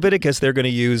line of Leviticus they're going to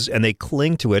use, and they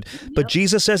cling to it. But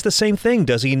Jesus says the same thing,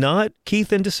 does he not,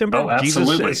 Keith and December? Oh,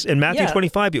 absolutely. Jesus says in Matthew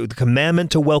 25, the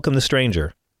commandment to welcome the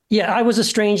stranger. Yeah, I was a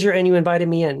stranger and you invited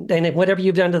me in. And whatever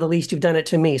you've done to the least, you've done it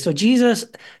to me. So Jesus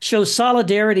shows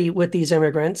solidarity with these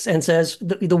immigrants and says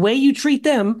the way you treat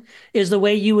them is the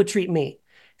way you would treat me.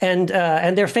 And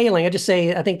they're failing. I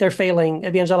think they're failing.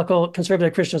 Evangelical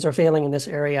conservative Christians are failing in this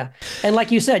area. And like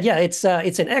you said, yeah, it's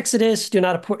an Exodus. Do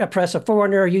not oppress a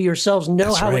foreigner. You yourselves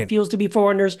know how it feels to be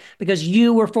foreigners because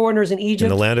you were foreigners in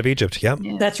Egypt. In the land of Egypt, yeah.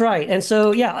 That's right. And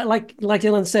so, yeah, like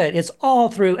Dylan said, it's all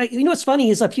through. You know what's funny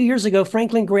is a few years ago,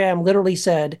 Franklin Graham literally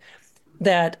said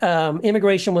that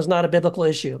immigration was not a biblical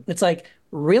issue. It's like,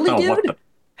 really, dude?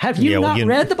 Have you not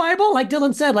read the Bible? Like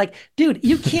Dylan said, dude,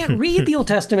 you can't read the Old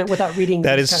Testament without reading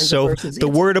that these kinds so of verses. The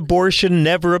word abortion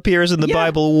never appears in the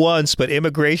Bible once, but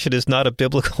immigration is not a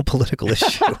biblical political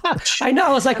issue. I know.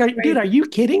 I was like, dude, are you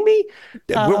kidding me?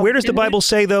 Where does the Bible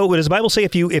say, though? Does the Bible say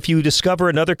if you discover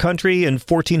another country in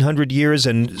 1400 years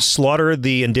and slaughter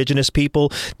the indigenous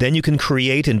people, then you can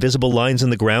create invisible lines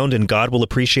in the ground and God will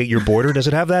appreciate your border? Does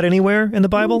it have that anywhere in the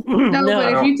Bible? No,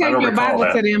 but if you take your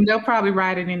Bible to them, they'll probably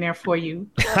write it in there for you.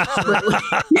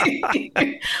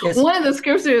 One of the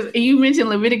scriptures you mentioned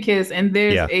Leviticus, and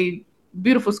there's a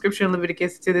beautiful scripture in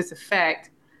Leviticus to this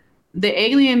effect. The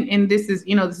alien, and this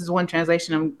is one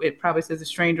translation. It probably says a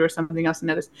stranger or something else in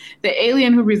others. The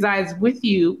alien who resides with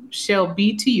you shall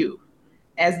be to you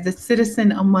as the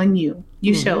citizen among you.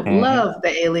 You shall love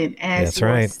the alien as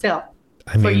yourself.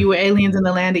 For you were aliens in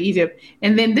the land of Egypt.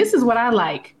 And then this is what I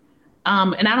like.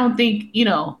 And I don't think,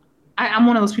 I'm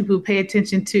one of those people who pay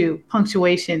attention to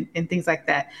punctuation and things like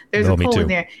that. There's a quote in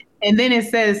there. And then it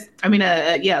says,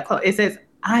 it says,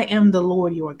 I am the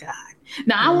Lord your God.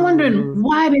 Now, I'm wondering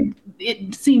why did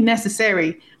it seem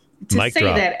necessary to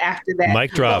that after that?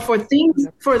 Mic drop. For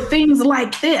things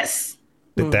like this.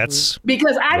 That's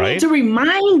because I need to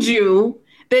remind you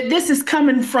that this is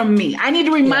coming from me. I need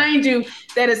to remind you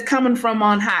that it's coming from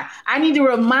on high. I need to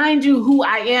remind you who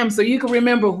I am so you can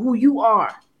remember who you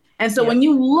are. And so when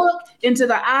you look into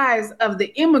the eyes of the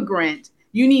immigrant,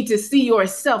 you need to see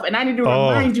yourself. And I need to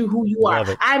remind you who you are.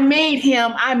 I made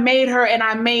him, I made her, and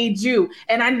I made you.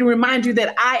 And I need to remind you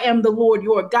that I am the Lord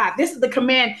your God. This is the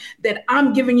command that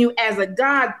I'm giving you as a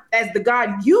God, as the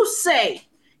God you say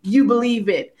you believe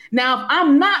it. Now, if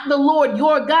I'm not the Lord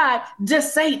your God,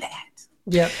 just say that.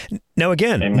 Yeah. Now,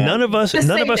 again, none of us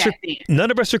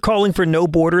are calling for no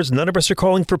borders. None of us are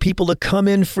calling for people to come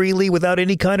in freely without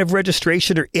any kind of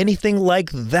registration or anything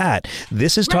like that.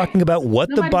 This is talking about what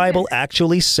the Bible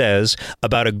actually says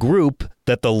about a group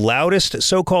that the loudest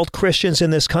so-called Christians in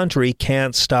this country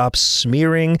can't stop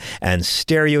smearing and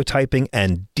stereotyping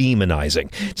and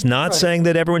demonizing. It's not saying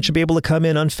that everyone should be able to come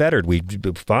in unfettered.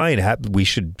 We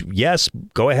should, yes,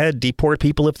 go ahead, deport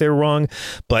people if they're wrong,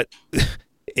 but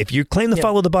if you claim to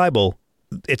follow the Bible,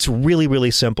 it's really,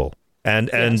 really simple. And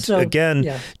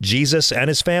Jesus and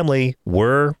his family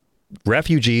were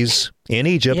refugees in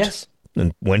Egypt. Yes.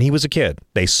 and when he was a kid,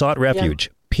 they sought refuge.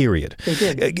 Yeah. Period.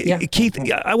 They did. Keith,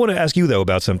 I want to ask you though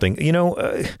about something. People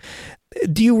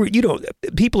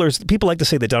like to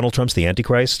say that Donald Trump's the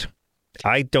Antichrist.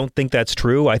 I don't think that's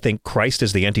true. I think Christ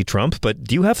is the anti-Trump. But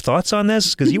do you have thoughts on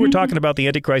this? Because you were talking about the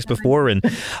Antichrist before, and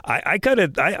I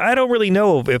don't really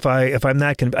know if I'm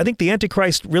that convinced. I think the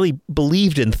Antichrist really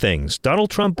believed in things. Donald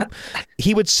Trump,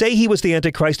 he would say he was the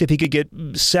Antichrist if he could get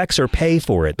sex or pay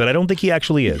for it, but I don't think he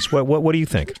actually is. What do you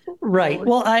think? Right.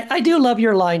 Well, I do love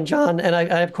your line, John, and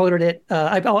I've quoted it.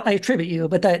 I attribute you,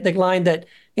 but the line that,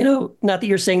 not that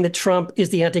you're saying that Trump is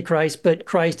the Antichrist, but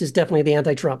Christ is definitely the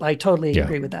anti-Trump. I totally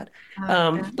agree with that.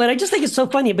 But I just think it's so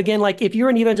funny. Again, like if you're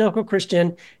an evangelical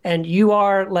Christian and you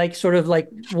are like sort of like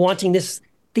wanting this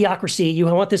theocracy, you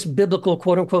want this biblical,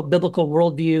 quote unquote, biblical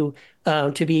worldview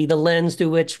to be the lens through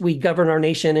which we govern our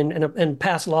nation and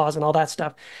pass laws and all that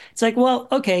stuff. It's like, well,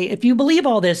 okay, if you believe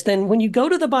all this, then when you go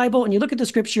to the Bible and you look at the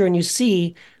scripture and you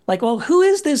see like, well, who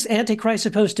is this Antichrist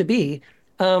supposed to be?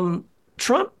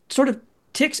 Trump sort of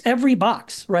ticks every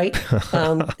box, right?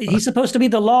 He's supposed to be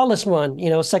the lawless one,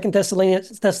 2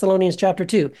 Thessalonians chapter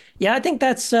 2. Yeah, I think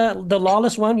that's the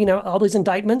lawless one, all these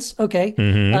indictments. Okay.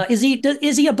 Mm-hmm.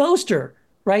 Is he a boaster,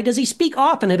 right? Does he speak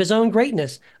often of his own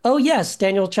greatness? Oh, yes,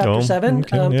 Daniel chapter 7.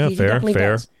 Okay. He definitely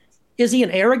does. Is he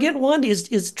an arrogant one?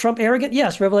 Is Trump arrogant?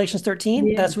 Yes, Revelations 13.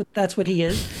 Yeah. That's what he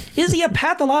is. Is he a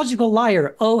pathological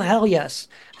liar? Oh, hell yes.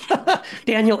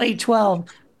 Daniel 8:12.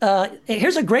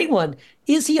 Here's a great one.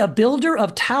 Is he a builder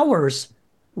of towers?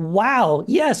 Wow.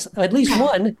 Yes, at least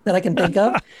one that I can think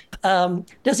of.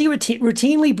 Does he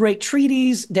routinely break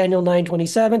treaties? Daniel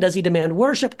 9:27. Does he demand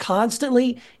worship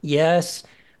constantly? Yes.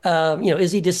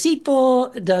 Is he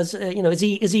deceitful?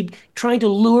 Is he trying to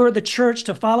lure the church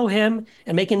to follow him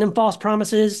and making them false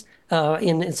promises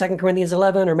in 2 Corinthians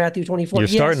 11 or Matthew 24? You're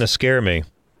starting to scare me.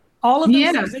 All of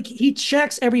those things, like, he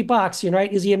checks every box,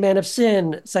 right? Is he a man of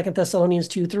sin? 2 Thessalonians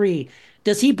 2:3.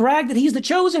 Does he brag that he's the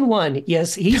chosen one?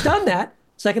 Yes, he's done that.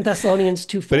 2 Thessalonians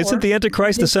 2:4. But isn't the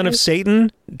Antichrist the son of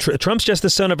Satan? Trump's just the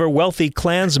son of a wealthy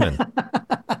Klansman.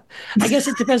 I guess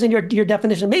it depends on your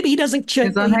definition. Maybe he doesn't check.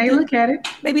 Depends on how you look at it.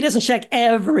 Maybe he doesn't check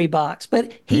every box,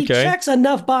 but he checks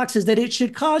enough boxes that it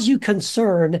should cause you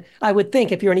concern. I would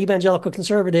think if you're an evangelical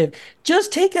conservative,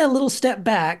 just take a little step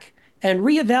back and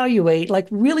reevaluate, like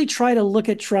really try to look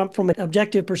at Trump from an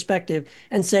objective perspective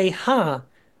and say, I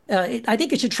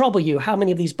think it should trouble you how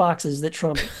many of these boxes that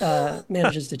Trump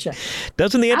manages to check.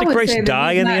 Doesn't the Antichrist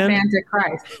die in the end? He's not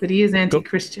Antichrist, but he is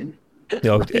anti-Christian.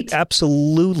 Right.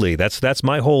 Absolutely. That's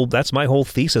my whole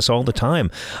thesis all the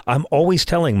time. I'm always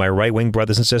telling my right-wing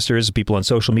brothers and sisters, people on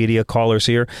social media, callers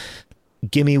here,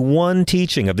 give me one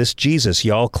teaching of this Jesus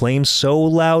y'all claim so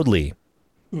loudly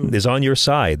is on your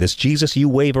side. This Jesus you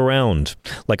wave around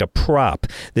like a prop,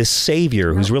 this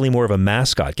savior who's really more of a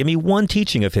mascot. Give me one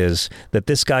teaching of his that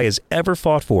this guy has ever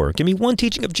fought for. Give me one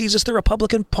teaching of Jesus the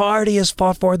Republican Party has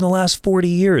fought for in the last 40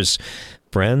 years.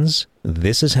 Friends,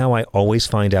 this is how I always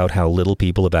find out how little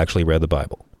people have actually read the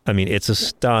Bible. I mean, it's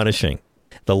astonishing.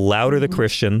 The louder the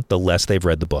Christian, the less they've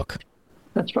read the book.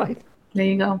 That's right. There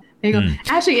you go.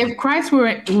 Actually, if Christ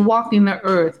were walking the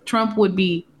earth, Trump would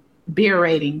be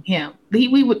berating him. He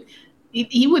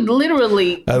would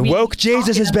literally woke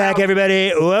Jesus is back,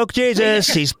 everybody. Woke Jesus.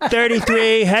 He's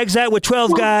 33, hangs out with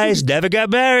 12 guys, never got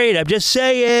married. I'm just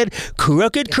saying.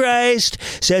 Crooked Christ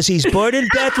says he's born in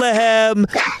Bethlehem,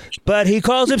 but he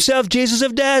calls himself Jesus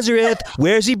of Nazareth.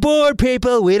 Where's he born,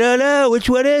 people? We don't know. Which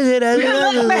one is it? We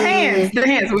don't know. The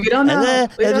hands. We don't know.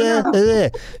 I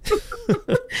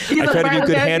try to do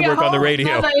good handwork on the radio.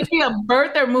 Sounds like it's a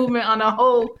birther movement on a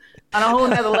whole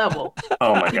nother level.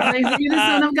 Oh my God. You're the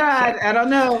son of God. I don't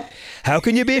know. How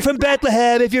can you be from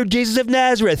Bethlehem if you're Jesus of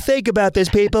Nazareth? Think about this,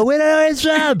 people. We don't know where he's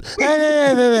from.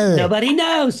 Nobody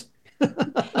knows.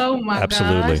 Oh my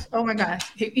Absolutely. gosh. Oh my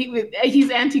gosh. He's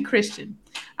anti-Christian.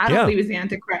 I don't believe he's the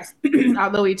Antichrist,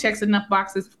 although he checks enough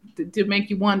boxes to make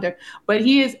you wonder. But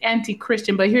he is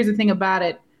anti-Christian. But here's the thing about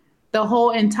it. The whole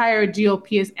entire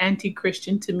GOP is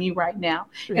anti-Christian to me right now.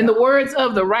 Yeah. In the words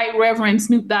of the Right Reverend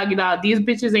Snoop Doggy Dogg, these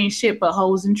bitches ain't shit but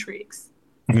hoes and tricks.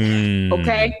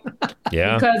 Okay?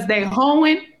 Yeah. Because they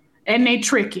hoeing and they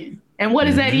tricking. And what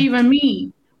does that even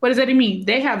mean? What does that mean?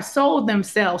 They have sold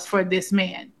themselves for this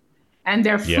man. And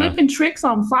they're flipping tricks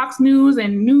on Fox News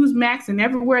and Newsmax and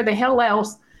everywhere the hell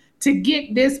else to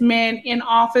get this man in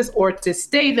office or to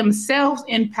stay themselves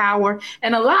in power.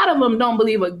 And a lot of them don't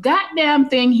believe a goddamn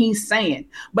thing he's saying.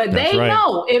 But they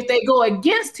know if they go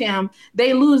against him,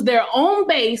 they lose their own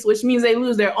base, which means they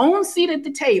lose their own seat at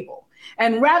the table.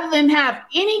 And rather than have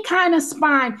any kind of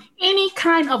spine, any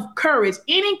kind of courage,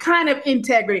 any kind of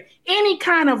integrity, any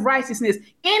kind of righteousness,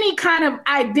 any kind of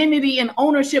identity and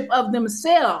ownership of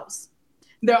themselves,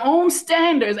 their own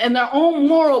standards and their own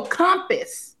moral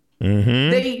compass,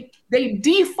 they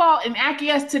default and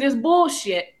acquiesce to this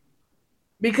bullshit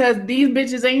because these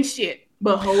bitches ain't shit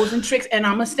but hoes and tricks, and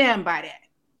I'm going to stand by that.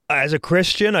 As a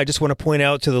Christian, I just want to point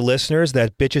out to the listeners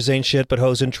that "bitches ain't shit but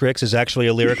hoes and tricks" is actually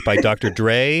a lyric by Dr.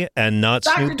 Dre and not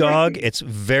Snoop Dogg. It's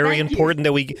very important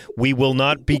that we will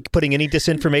not be putting any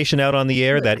disinformation out on the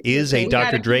air. That is a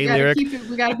Dr. Dre lyric.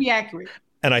 We got to be accurate.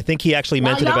 And I think he actually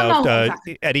meant it about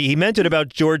Eddie. He meant it about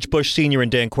George Bush Sr.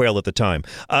 and Dan Quayle at the time.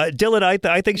 Dylan,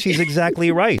 I think she's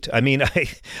exactly right. I mean,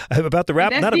 about the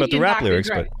rap, not about the rap lyrics,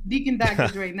 but Deacon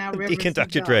Dr. Dre, now Reverend Deacon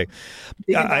Dr. Dre.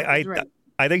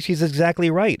 I think she's exactly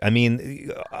right. I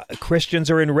mean, Christians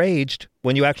are enraged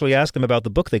when you actually ask them about the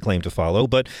book they claim to follow,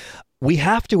 but we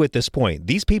have to at this point.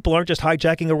 These people aren't just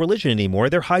hijacking a religion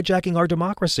anymore. They're hijacking our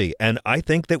democracy. And I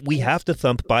think that we have to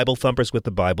thump Bible thumpers with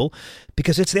the Bible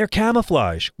because it's their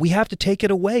camouflage. We have to take it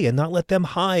away and not let them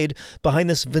hide behind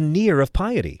this veneer of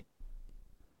piety.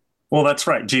 Well, that's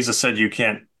right. Jesus said you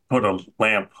can't put a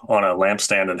lamp on a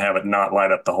lampstand and have it not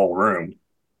light up the whole room.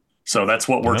 So that's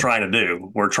what we're trying to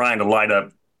do. We're trying to light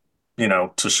up,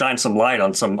 to shine some light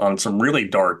on some really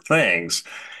dark things.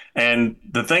 And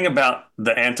the thing about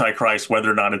the Antichrist, whether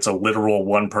or not it's a literal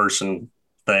one person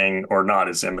thing or not,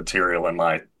 is immaterial in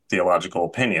my theological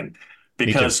opinion,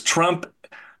 because Trump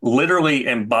literally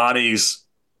embodies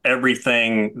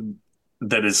everything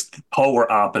that is polar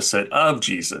opposite of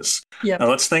Jesus. Yeah.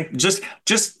 Now let's think, just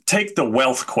take the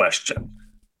wealth question.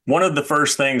 One of the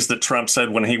first things that Trump said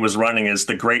when he was running is,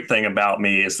 the great thing about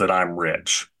me is that I'm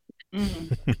rich.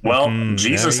 Well,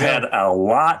 Jesus had a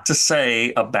lot to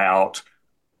say about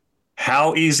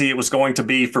how easy it was going to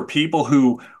be for people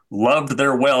who loved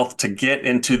their wealth to get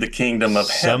into the kingdom of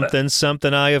heaven.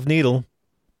 Something eye of needle.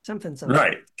 Something.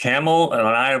 Right. Camel and an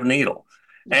eye of needle.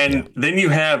 And then you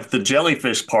have the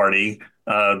jellyfish party,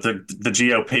 the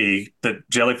GOP, that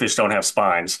jellyfish don't have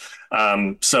spines.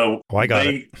 So I got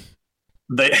it.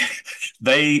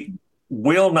 They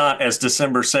will not, as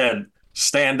December said,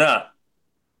 stand up.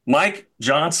 Mike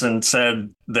Johnson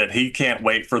said that he can't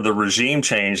wait for the regime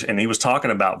change, and he was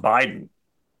talking about Biden.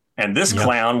 And this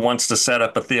clown wants to set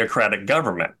up a theocratic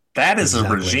government. That is a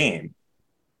regime.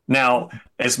 Now,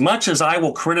 as much as I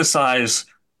will criticize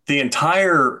the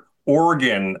entire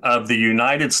organ of the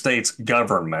United States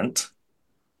government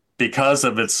because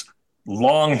of its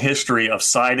long history of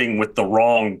siding with the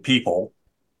wrong people,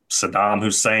 Saddam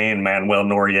Hussein, Manuel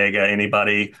Noriega,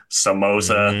 anybody,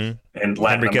 Somoza in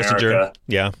Latin America.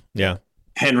 Kissinger. Yeah.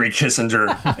 Henry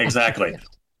Kissinger. Exactly.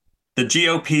 The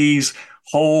GOP's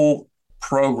whole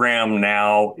program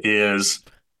now is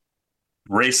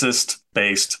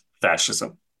racist-based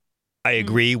fascism. I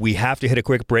agree. We have to hit a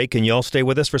quick break. Can you all stay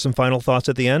with us for some final thoughts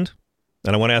at the end?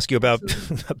 And I want to ask you about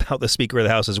the Speaker of the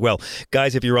House as well.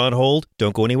 Guys, if you're on hold,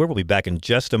 don't go anywhere. We'll be back in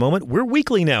just a moment. We're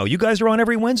weekly now. You guys are on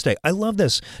every Wednesday. I love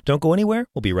this. Don't go anywhere.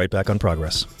 We'll be right back on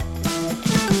Progress.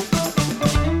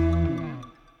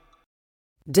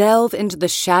 Delve into the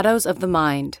shadows of the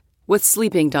mind with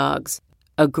Sleeping Dogs,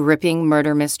 a gripping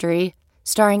murder mystery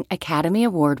starring Academy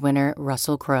Award winner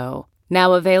Russell Crowe.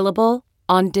 Now available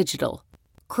on digital.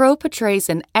 Crowe portrays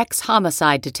an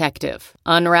ex-homicide detective,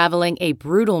 unraveling a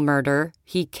brutal murder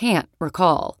he can't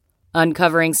recall.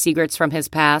 Uncovering secrets from his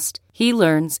past, he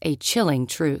learns a chilling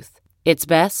truth. It's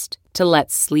best to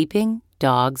let sleeping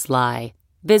dogs lie.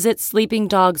 Visit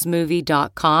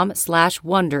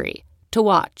sleepingdogsmovie.com/Wondery to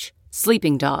watch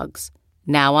Sleeping Dogs,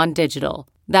 now on digital.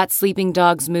 That's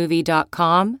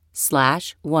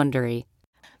sleepingdogsmovie.com/Wondery.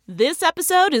 This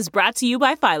episode is brought to you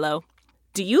by Philo.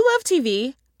 Do you love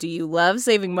TV? Do you love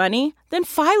saving money? Then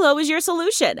Philo is your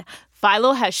solution.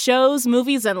 Philo has shows,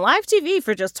 movies, and live TV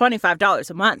for just $25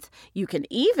 a month. You can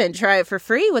even try it for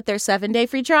free with their 7-day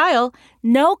free trial.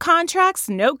 No contracts,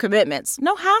 no commitments,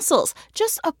 no hassles.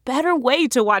 Just a better way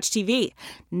to watch TV.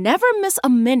 Never miss a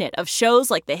minute of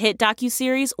shows like the hit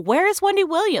docuseries Where is Wendy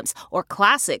Williams? Or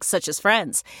classics such as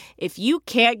Friends. If you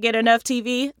can't get enough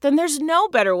TV, then there's no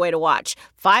better way to watch.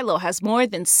 Philo has more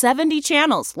than 70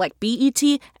 channels like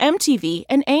BET, MTV,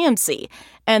 and AMC.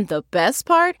 And the best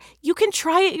part? You can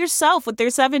try it yourself with their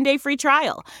 7-day free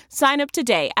trial. Sign up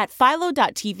today at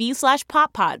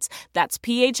philo.tv/poppods. That's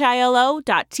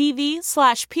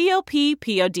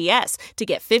philo.tv/POPPODS to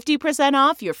get 50%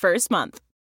 off your first month.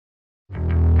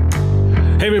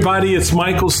 Hey everybody, it's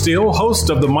Michael Steele,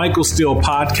 host of the Michael Steele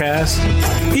Podcast.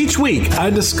 Each week, I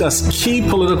discuss key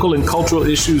political and cultural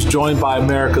issues joined by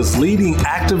America's leading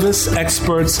activists,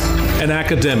 experts, and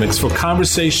academics for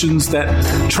conversations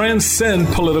that transcend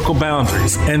political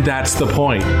boundaries. And that's the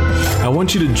point. I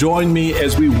want you to join me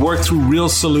as we work through real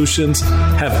solutions,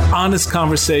 have honest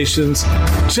conversations,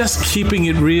 just keeping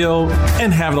it real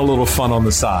and having a little fun on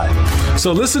the side.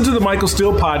 So listen to the Michael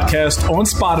Steele Podcast on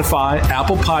Spotify,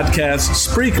 Apple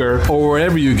Podcasts, Spreaker, or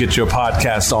wherever you get your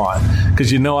podcasts on,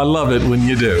 because you know I love it when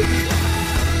you do.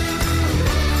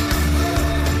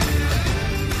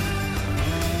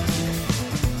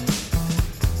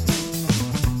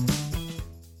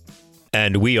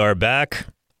 And we are back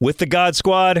with the God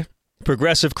Squad,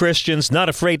 progressive Christians, not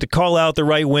afraid to call out the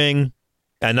right wing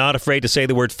and not afraid to say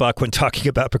the word fuck when talking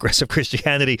about progressive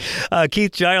Christianity.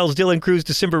 Keith Giles, Dylan Cruz,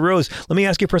 December Rose. Let me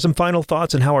ask you for some final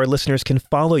thoughts on how our listeners can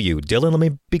follow you. Dylan, let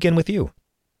me begin with you.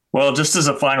 Well, just as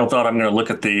a final thought, I'm going to look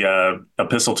at the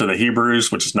epistle to the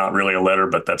Hebrews, which is not really a letter,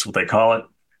 but that's what they call it,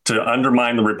 to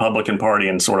undermine the Republican Party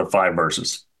in sort of 5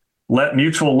 verses. Let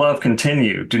mutual love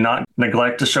continue. Do not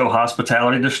neglect to show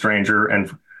hospitality to stranger,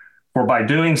 and for by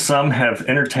doing some have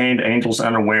entertained angels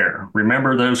unaware.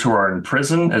 Remember those who are in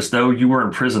prison as though you were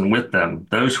in prison with them,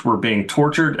 those who were being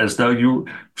tortured as though you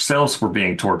yourselves were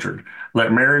being tortured.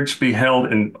 Let marriage be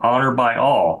held in honor by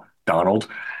all, Donald,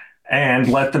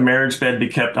 and let the marriage bed be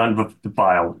kept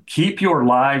undefiled. Keep your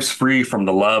lives free from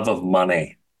the love of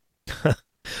money.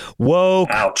 Woke.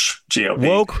 Ouch.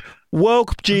 GOP.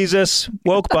 Woke Jesus.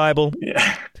 Woke Bible.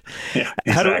 Yeah.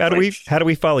 Exactly. How do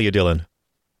we follow you, Dylan?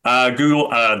 Google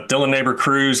Dylan Neighbor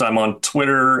Cruz. I'm on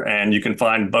Twitter, and you can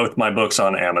find both my books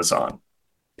on Amazon.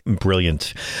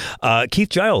 Brilliant. Keith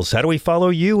Giles, how do we follow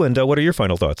you, and what are your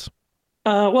final thoughts?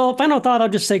 Well, final thought, I'll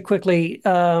just say quickly,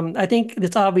 I think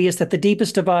it's obvious that the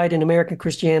deepest divide in American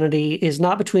Christianity is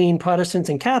not between Protestants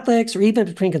and Catholics, or even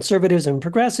between conservatives and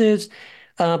progressives,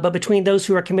 but between those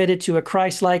who are committed to a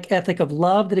Christ-like ethic of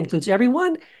love that includes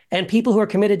everyone, and people who are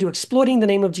committed to exploiting the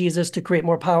name of Jesus to create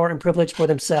more power and privilege for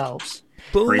themselves.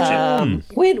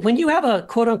 When you have a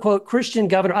quote-unquote Christian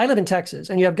governor, I live in Texas,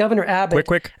 and you have Governor Abbott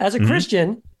as a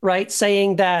Christian, right,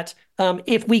 saying that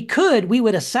if we could, we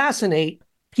would assassinate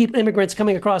immigrants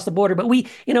coming across the border, but we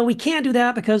can't do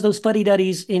that because those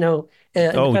fuddy-duddies, in the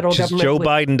federal government. Joe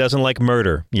Biden doesn't like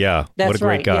murder. Yeah, what a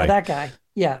great guy. Yeah, that guy.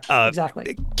 Yeah,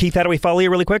 exactly. Keith, how do we follow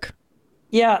you really quick?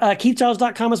 Yeah,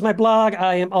 KeithGiles.com is my blog.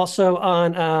 I am also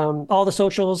on all the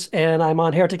socials, and I'm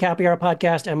on Heretic Happy Hour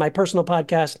podcast and my personal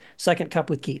podcast, Second Cup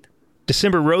with Keith.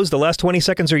 December Rose, the last 20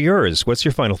 seconds are yours. What's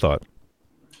your final thought?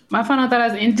 My final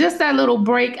thought is, in just that little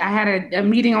break, I had a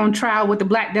meeting on trial with the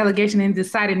black delegation and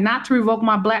decided not to revoke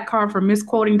my black card for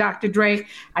misquoting Dr. Dre.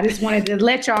 I just wanted to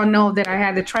let y'all know that I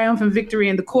had the triumphant victory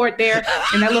in the court there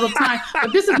in that little time.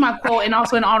 But this is my quote, and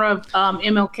also in honor of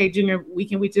MLK Jr.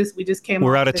 weekend. We just came.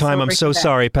 We're out of time. I'm so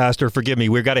sorry, Pastor. Forgive me.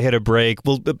 We've got to hit a break.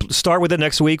 We'll start with it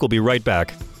next week. We'll be right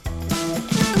back.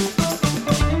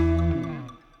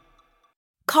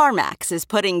 CarMax is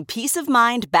putting peace of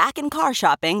mind back in car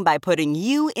shopping by putting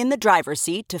you in the driver's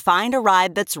seat to find a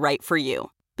ride that's right for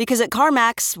you. Because at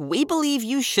CarMax, we believe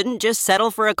you shouldn't just settle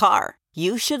for a car.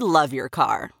 You should love your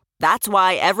car. That's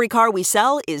why every car we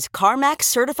sell is CarMax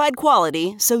certified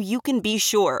quality, so you can be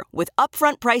sure with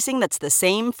upfront pricing that's the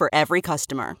same for every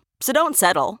customer. So don't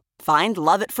settle. Find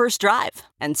love at first drive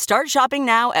and start shopping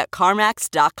now at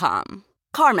CarMax.com.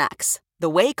 CarMax, the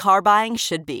way car buying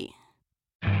should be.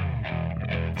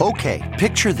 Okay,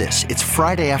 picture this. It's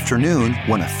Friday afternoon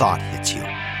when a thought hits you.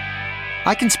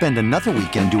 I can spend another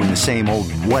weekend doing the same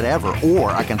old whatever,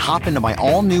 or I can hop into my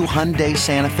all-new Hyundai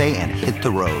Santa Fe and hit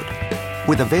the road.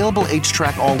 With available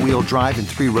H-Track all-wheel drive and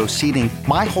 3-row seating,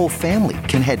 my whole family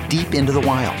can head deep into the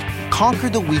wild. Conquer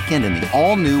the weekend in the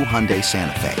all-new Hyundai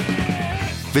Santa Fe.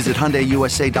 Visit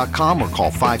HyundaiUSA.com or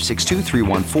call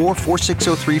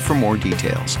 562-314-4603 for more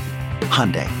details.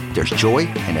 Hyundai, there's joy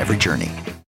in every journey.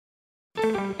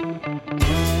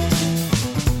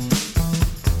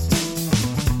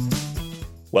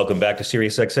 Welcome back to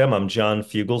SiriusXM. I'm John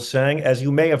Fugelsang. As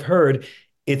you may have heard,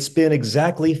 it's been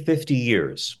exactly 50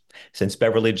 years since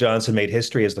Beverly Johnson made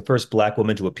history as the first Black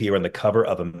woman to appear on the cover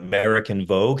of American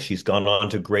Vogue. She's gone on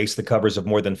to grace the covers of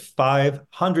more than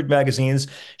 500 magazines.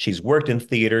 She's worked in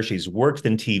theater. She's worked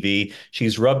in TV.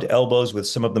 She's rubbed elbows with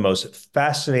some of the most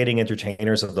fascinating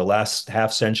entertainers of the last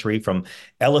half century, from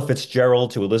Ella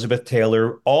Fitzgerald to Elizabeth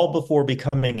Taylor, all before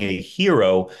becoming a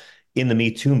hero in the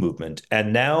Me Too movement.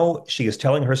 And now she is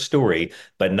telling her story,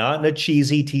 but not in a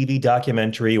cheesy TV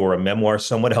documentary or a memoir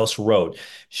someone else wrote.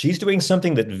 She's doing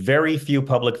something that very few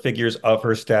public figures of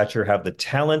her stature have the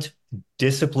talent,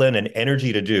 discipline, and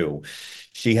energy to do.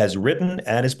 She has written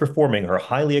and is performing her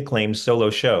highly acclaimed solo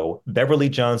show, Beverly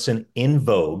Johnson in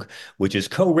Vogue, which is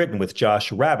co-written with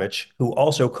Josh Ravitch, who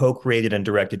also co-created and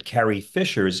directed Carrie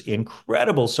Fisher's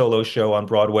incredible solo show on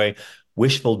Broadway,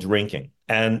 Wishful Drinking.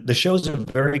 And the show's a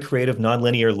very creative,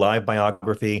 nonlinear live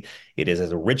biography. It is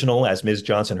as original as Ms.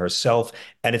 Johnson herself.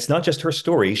 And it's not just her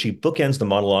story. She bookends the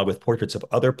monologue with portraits of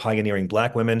other pioneering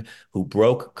Black women who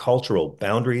broke cultural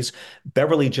boundaries.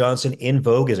 Beverly Johnson in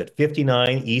Vogue is at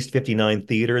 59 East 59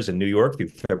 Theaters in New York through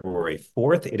February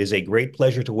 4th. It is a great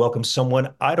pleasure to welcome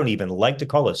someone I don't even like to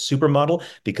call a supermodel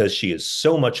because she is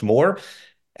so much more.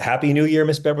 Happy New Year,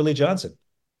 Miss Beverly Johnson.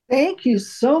 Thank you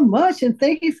so much, and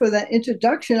thank you for that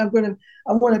introduction. I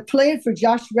want to play it for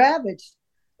Josh Ravitch.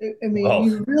 I mean,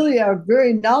 you really are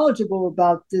very knowledgeable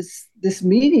about this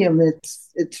medium.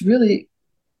 It's really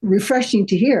refreshing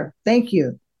to hear. Thank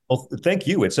you. Well, thank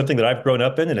you. It's something that I've grown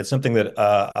up in, and it's something that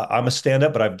I'm a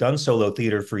stand-up, but I've done solo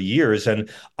theater for years, and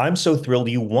I'm so thrilled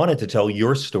you wanted to tell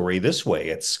your story this way.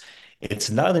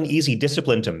 It's not an easy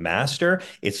discipline to master.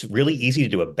 It's really easy to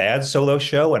do a bad solo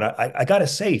show. And I got to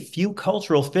say, few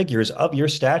cultural figures of your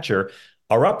stature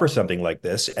are up for something like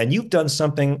this. And you've done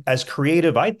something as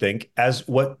creative, I think, as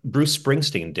what Bruce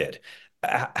Springsteen did.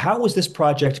 How was this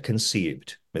project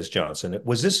conceived, Ms. Johnson?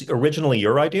 Was this originally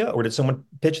your idea, or did someone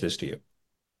pitch this to you?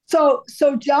 So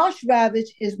Josh Ravitch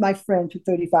is my friend for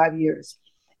 35 years.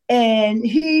 And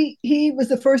he was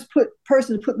the first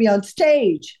person to put me on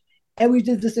stage. And we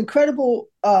did this incredible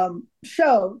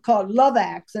show called Love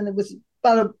Acts, and it was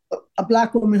about a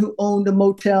Black woman who owned a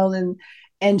motel,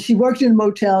 and she worked in a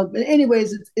motel. But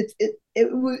anyways,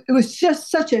 it was just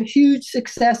such a huge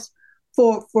success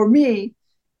for me,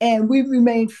 and we've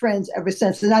remained friends ever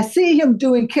since. And I see him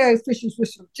doing Carrie Fisher's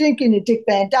Wishful Drinking and Dick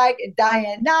Van Dyke and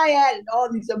Diane Nyad and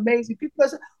all these amazing people. I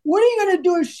said, "What are you going to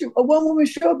do a one-woman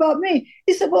show about me?"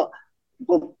 He said, "Well."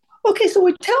 Okay, so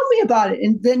tell me about it.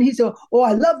 And then he said, "Oh,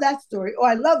 I love that story. Oh,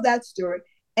 I love that story."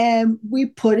 And we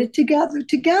put it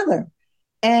together.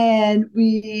 And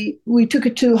we took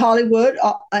it to Hollywood,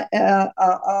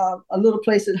 a little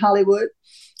place in Hollywood.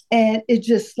 And it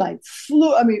just like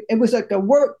flew. I mean, it was like a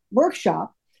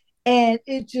workshop. And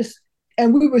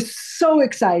and we were so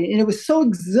excited. And it was so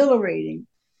exhilarating.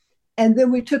 And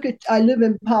then we took it, I live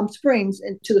in Palm Springs,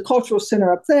 and to the Cultural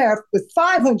Center up there with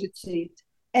 500 seats.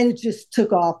 And it just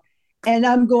took off. And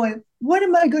I'm going, what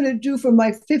am I going to do for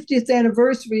my 50th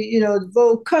anniversary, the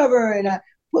Vogue cover? And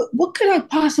what could I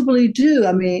possibly do?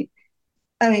 I mean,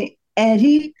 and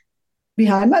he,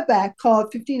 behind my back,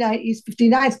 called 59 East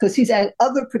 59th because he's at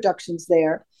other productions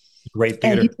there. Great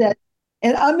theater. And he said,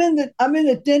 and I'm in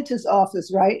the dentist's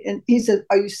office, right? And he said,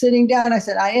 "Are you sitting down?" I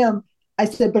said, "I am." I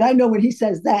said, "But I know when he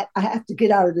says that, I have to get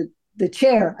out of the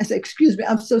chair." I said, "Excuse me,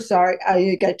 I'm so sorry.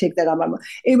 I got to take that on my mind."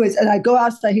 Anyways, and I go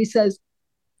outside. He says,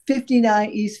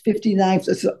 59 East 59th,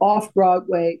 it's an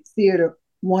off-Broadway theater,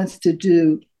 wants to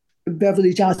do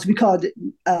Beverly Johnson. We called it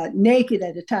Naked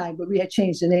at the time, but we had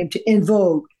changed the name to In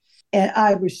Vogue. And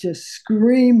I was just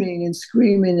screaming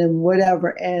and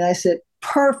whatever. And I said,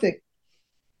 perfect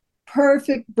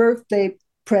birthday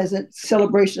present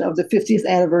celebration of the 50th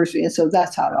anniversary. And so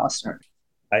that's how it all started.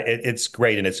 It's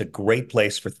great, and it's a great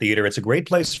place for theater. It's a great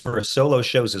place for solo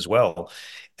shows as well.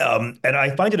 And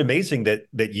I find it amazing that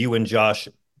you and Josh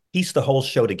pieced the whole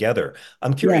show together.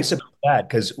 I'm curious about that,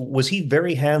 because was he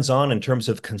very hands-on in terms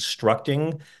of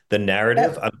constructing the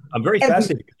narrative? I'm very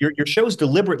fascinated. Your show's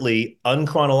deliberately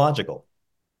unchronological.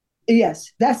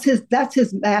 Yes, that's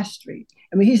his mastery.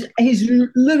 I mean, he's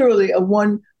literally a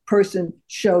one-person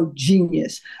show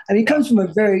genius. I mean, he comes from a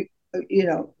very,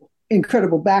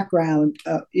 incredible background.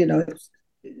 HUD,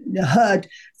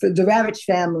 for the Ravitch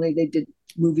family, they did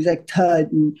movies like HUD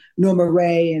and Norma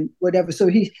Ray and whatever. So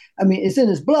it's in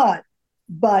his blood,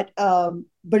 but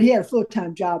he had a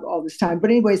full-time job all this time.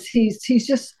 But anyways, he's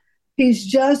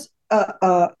just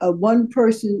a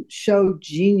one-person show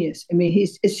genius. I mean,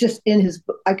 it's just in his.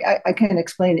 I can't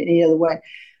explain it any other way.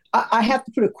 I have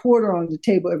to put a quarter on the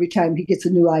table every time he gets a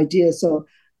new idea. So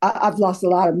I've lost a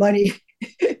lot of money.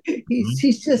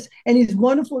 He's just, and he's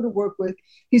wonderful to work with.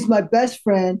 He's my best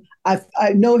friend.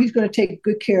 I know he's going to take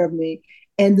good care of me.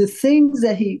 And the things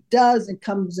that he does and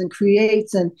comes and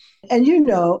creates, and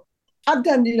I've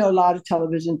done a lot of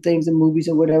television things and movies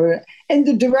and whatever. And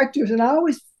the directors, and I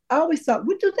always thought,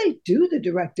 what do they do? The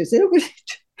directors, they don't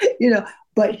really,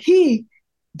 but he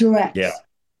directs. Yeah.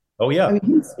 Oh yeah. I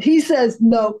mean, he says,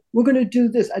 "No, we're going to do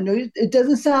this. I know it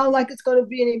doesn't sound like it's going to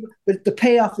be any, but the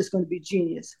payoff is going to be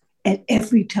genius." And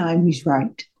every time he's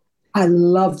right. I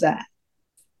love that.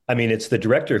 I mean, it's the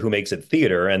director who makes it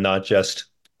theater and not just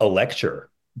a lecture.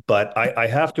 But I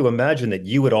have to imagine that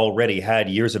you had already had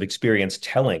years of experience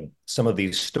telling some of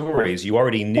these stories. You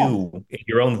already Yeah. knew in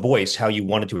your own voice how you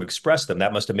wanted to express them.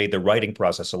 That must have made the writing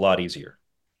process a lot easier.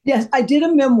 Yes, I did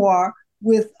a memoir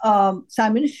with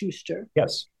Simon and Schuster,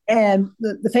 Yes. and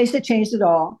the Face That Changed It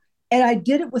All. And I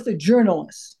did it with a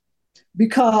journalist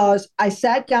because I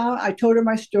sat down, I told her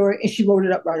my story, and she wrote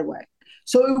it up right away.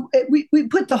 So we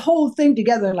put the whole thing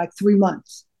together in like 3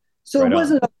 months. So Right it on.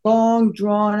 wasn't a long,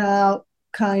 drawn out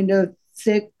kind of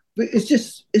thick. It's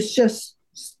just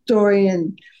story,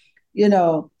 and you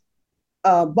know,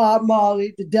 Bob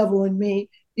Marley, The Devil in Me,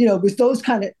 with those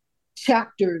kind of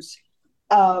chapters.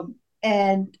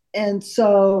 And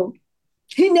so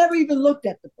he never even looked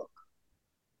at the book.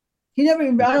 He never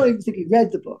even, I don't even think he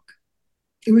read the book.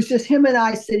 It was just him and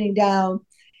I sitting down,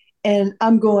 and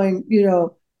I'm going,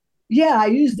 yeah, I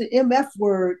used the MF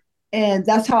word, and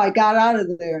that's how I got out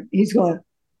of there. He's going,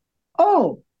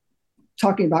 oh,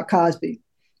 talking about Cosby.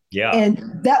 Yeah.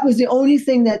 And that was the only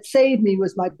thing that saved me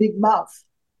was my big mouth,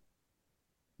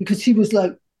 because he was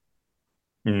like,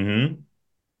 Mm-hmm.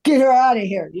 get her out of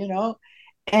here,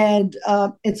 and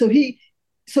so it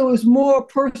was more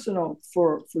personal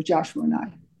for Joshua and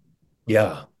I.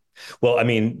 Yeah. Well, I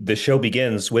mean, the show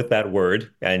begins with that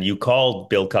word, and you called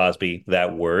Bill Cosby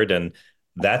that word, and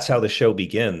that's how the show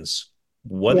begins.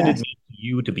 What did it Yes. mean to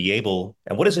you to be able,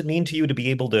 and what does it mean to you to be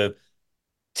able to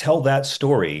tell that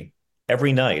story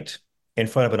every night in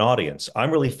front of an audience?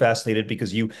 I'm really fascinated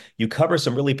because you cover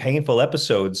some really painful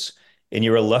episodes in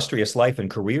your illustrious life and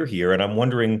career here, and I'm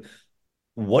wondering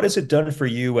what has it done for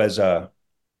you as a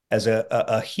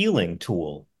healing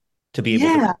tool to be able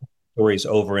to Yeah. tell stories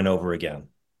over and over again?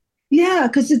 Yeah,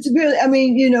 because it's really, I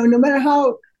mean, no matter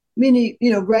how many,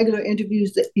 regular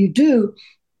interviews that you do,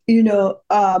 you know,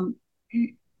 um,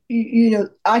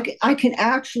 I can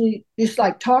actually just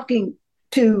like talking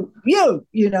to you,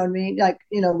 you know what I mean? Like,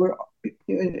 we're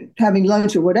having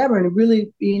lunch or whatever, and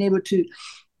really being able to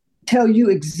tell you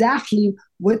exactly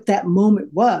what that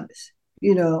moment was,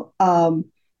 you know,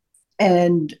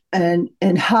 and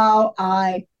how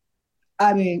I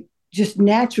mean, just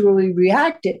naturally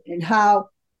reacted, and how,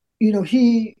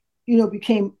 he,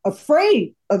 became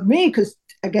afraid of me because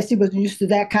I guess he wasn't used to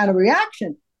that kind of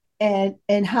reaction,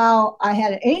 and how I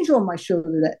had an angel on my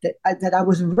shoulder that I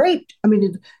wasn't raped. I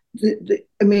mean,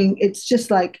 I mean, it's just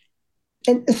like,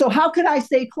 and so how could I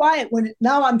stay quiet when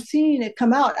now I'm seeing it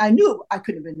come out? I knew I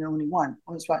couldn't have been the only one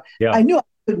on the spot. Yeah. I knew I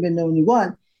couldn't have been the only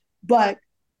one, but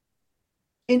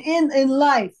in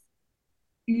life,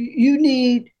 you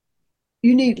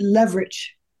need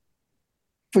leverage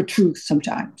for truth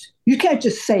sometimes. You can't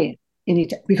just say it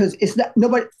anytime, because it's not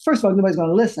nobody. First of all, nobody's going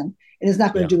to listen, and it's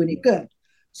not going to do any good.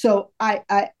 So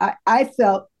I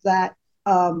felt that,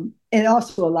 and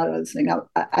also a lot of other things.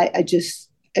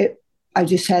 I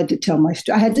just had to tell my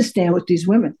story. I had to stand with these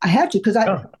women. I had to, because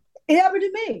it happened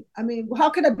to me. I mean, how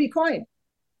could I be quiet?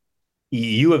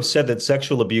 You have said that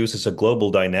sexual abuse is a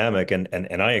global dynamic, and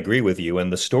I agree with you.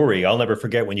 And the story, I'll never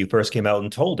forget when you first came out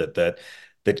and told it,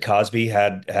 that Cosby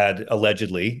had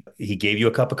allegedly, he gave you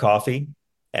a cup of coffee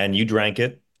and you drank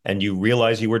it and you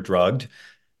realized you were drugged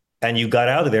and you got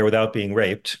out of there without being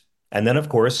raped. And then, of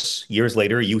course, years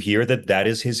later, you hear that that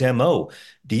is his MO.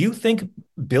 Do you think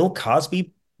Bill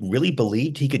Cosby really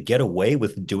believed he could get away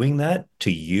with doing that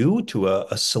to you, to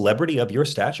a celebrity of your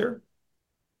stature?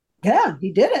 Yeah,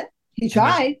 he did it. He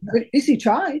tried. At least he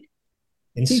tried.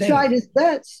 Insane. He tried his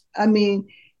best. I mean,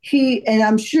 and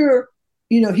I'm sure,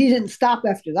 he didn't stop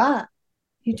after that.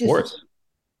 He just, of course.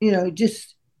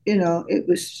 It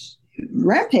was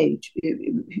rampage.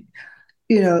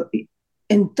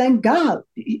 And thank God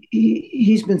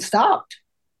he's been stopped.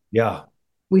 Yeah.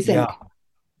 We think. Yeah.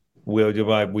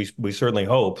 We certainly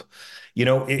hope.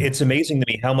 It's amazing to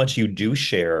me how much you do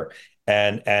share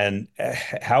and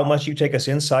how much you take us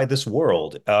inside this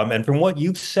world. And from what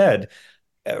you've said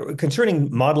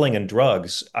concerning modeling and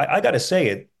drugs, I got to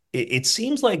say it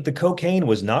seems like the cocaine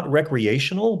was not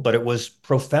recreational, but it was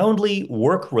profoundly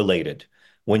work related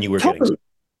when you were getting Totally.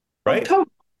 right.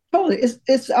 Totally.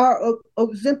 It's our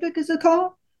Ozempic, is it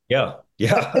called? Yeah.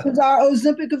 Yeah. It was our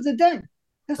Ozempic of the day.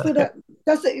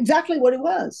 That's exactly what it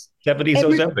was. 70s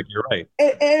Ozempic. You're right.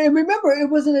 And remember, it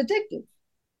wasn't addictive.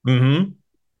 Mm-hmm.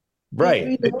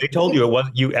 Right. They told you it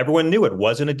wasn't. Everyone knew it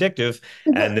wasn't addictive,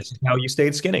 and this is how you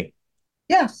stayed skinny.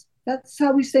 Yes, that's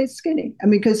how we stayed skinny. I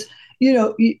mean, because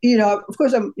of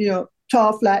course, I'm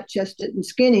tall, flat chested, and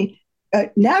skinny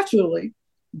naturally,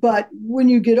 but when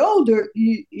you get older,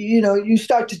 you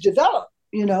start to develop,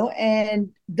 and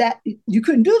that you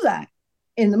couldn't do that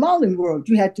in the modeling world.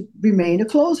 You had to remain a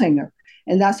clothes hanger,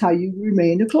 and that's how you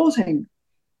remain a clothes hanger.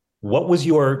 What was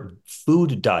your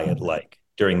food diet like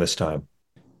during this time?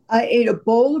 I ate a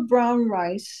bowl of brown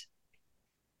rice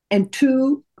and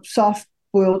two soft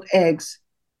boiled eggs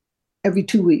every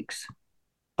 2 weeks.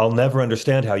 I'll never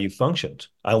understand how you functioned.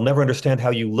 I'll never understand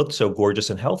how you looked so gorgeous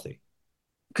and healthy.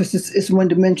 Because it's one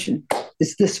dimension.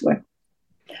 It's this way.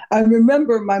 I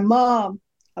remember my mom,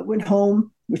 I went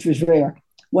home, which was rare,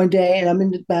 one day, and I'm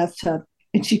in the bathtub,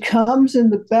 and she comes in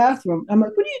the bathroom. I'm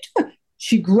like, what are you doing?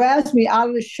 She grabs me out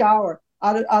of the shower,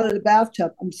 out of the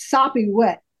bathtub. I'm sopping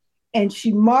wet. And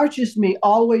she marches me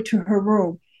all the way to her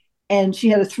room. And she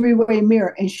had a three-way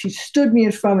mirror, and she stood me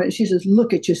in front of it, and she says,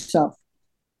 look at yourself.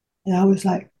 And I was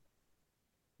like,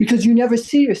 because you never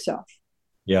see yourself.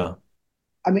 Yeah.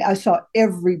 I mean, I saw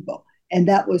every bone, and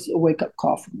that was a wake-up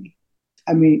call for me.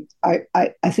 I mean, I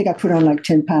think I put on like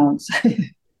 10 pounds.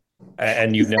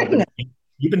 And you've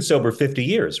been sober 50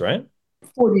 years, right?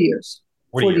 40 years.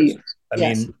 40 years. I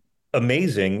yes. mean,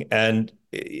 amazing. And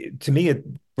to me, it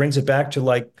brings it back to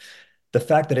like the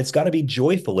fact that it's got to be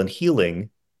joyful and healing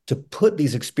to put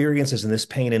these experiences and this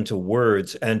pain into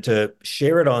words and to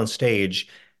share it on stage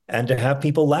and to have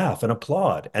people laugh and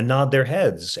applaud and nod their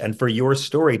heads and for your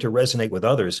story to resonate with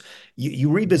others.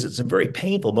 You revisit some very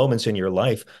painful moments in your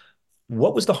life.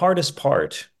 What was the hardest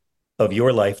part of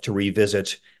your life to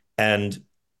revisit and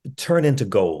turn into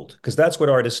gold? Because that's what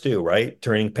artists do, right?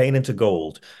 Turning pain into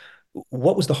gold.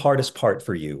 What was the hardest part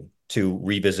for you to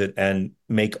revisit and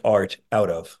make art out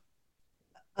of?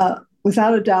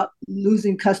 Without a doubt,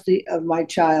 losing custody of my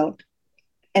child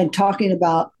and talking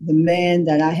about the man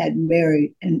that I had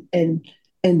married and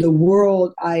the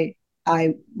world I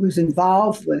was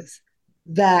involved with,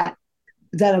 that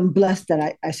I'm blessed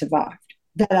that I survived.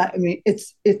 I mean,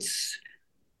 it's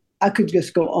I could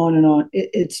just go on and on.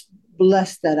 It's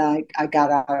blessed that I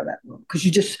got out of that room, because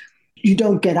you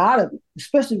don't get out of it,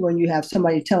 especially when you have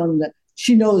somebody telling that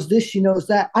she knows this, she knows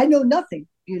that. I know nothing.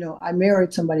 You know, I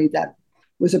married somebody that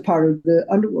was a part of the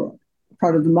underworld,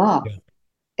 part of the mob,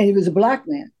 and he was a black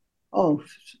man. Oh,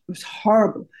 it was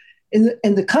horrible. And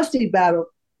the custody battle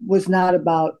was not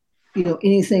about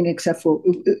anything except for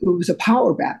it was a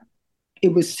power battle.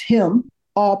 It was him,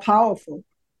 all powerful,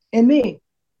 and me,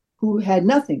 who had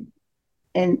nothing,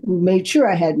 and who made sure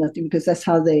I had nothing, because that's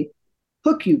how they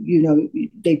hook you. You know,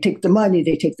 they take the money,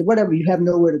 they take the whatever. You have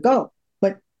nowhere to go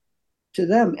but to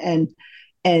them,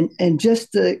 and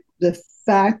just the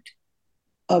fact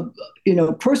of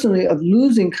personally of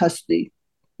losing custody,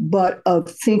 but of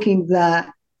thinking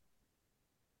that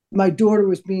my daughter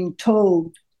was being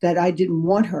told that I didn't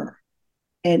want her,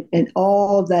 and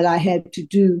all that I had to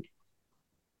do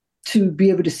to be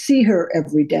able to see her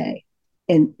every day,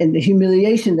 and the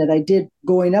humiliation that I did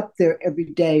going up there every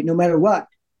day, no matter what.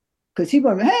 Because he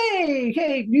went,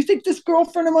 hey, you think this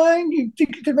girlfriend of mine, you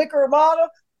think you can make her a model?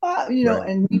 Right.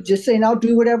 And me just saying, I'll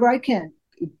do whatever I can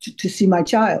to see my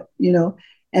child,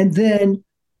 and then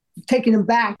taking him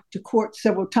back to court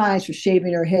several times for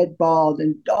shaving her head bald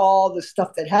and all the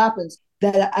stuff that happens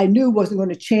that I knew wasn't going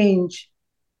to change.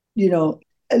 I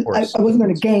wasn't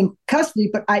going to gain custody,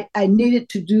 but I needed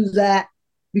to do that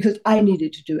because I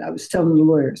needed to do it. I was telling the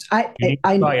lawyers, I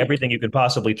try everything you could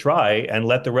possibly try and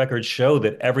let the record show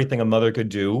that everything a mother could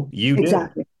do, you did.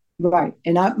 Exactly. Right.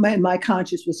 And my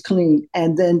conscience was clean.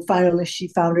 And then finally she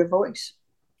found her voice.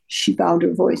 She found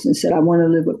her voice and said, I want to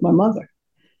live with my mother.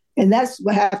 And that's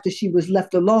what after she was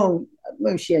left alone.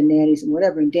 Well, she had nannies and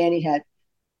whatever. And Danny had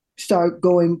started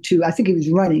going to, I think he was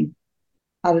running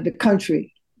out of the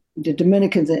country, the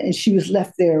Dominicans. And she was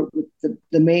left there with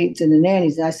the maids and the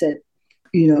nannies. And I said,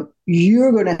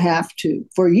 you're going to have to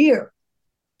for a year.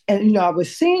 And, I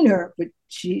was seeing her, but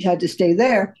she had to stay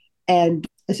there. And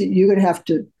I said, you're going to have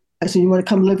to, I said, you want to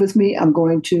come live with me? I'm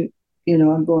going to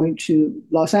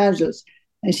Los Angeles.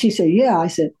 And she said, yeah. I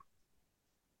said,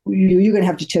 you're going to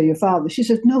have to tell your father. She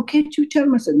said, no, can't you tell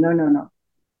him? I said, no.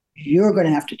 You're going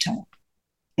to have to tell him.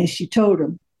 And she told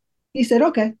him. He said,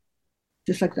 okay.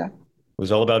 Just like that. It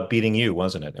was all about beating you,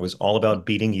 wasn't it? It was all about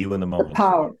beating you in the moment.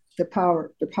 The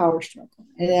power struggle.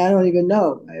 And I don't even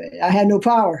know. I had no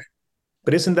power.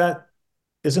 But isn't that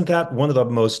one of the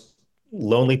most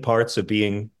lonely parts of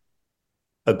being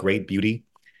a great beauty?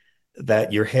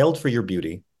 That you're hailed for your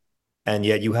beauty, and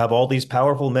yet you have all these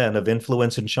powerful men of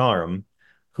influence and charm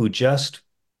who just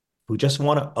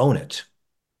want to own it.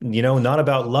 Not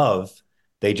about love.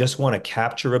 They just want to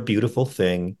capture a beautiful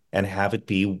thing and have it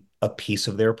be a piece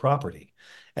of their property.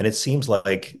 And it seems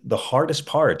like the hardest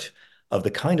part of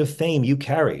the kind of fame you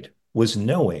carried was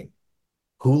knowing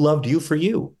who loved you for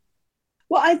you.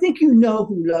 Well, I think who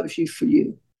loves you for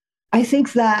you. I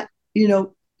think that,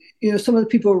 some of the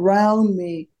people around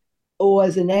me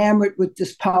was enamored with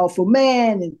this powerful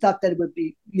man and thought that it would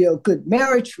be, good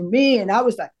marriage for me. And I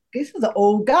was like, this is an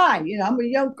old guy, I'm a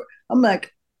young girl. I'm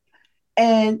like,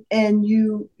 and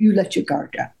you let your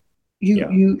guard down.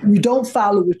 You don't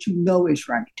follow what you know is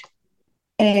right.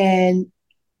 And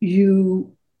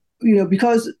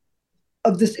because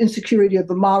of this insecurity of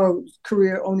the model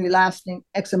career only lasting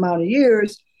X amount of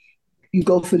years, you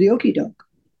go for the okie doke.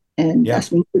 And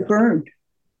that's when you get burned.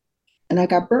 And I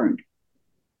got burned.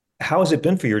 How has it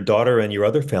been for your daughter and your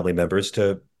other family members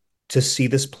to see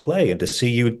this play and to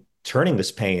see you turning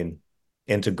this pain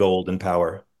into gold and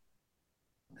power?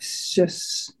 It's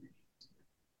just,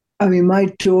 my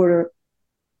daughter,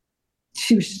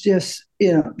 she was just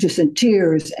in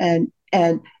tears and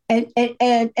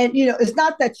it's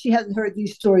not that she hasn't heard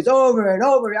these stories over and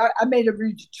over. I made her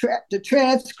read the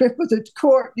transcript of the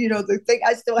court, the thing.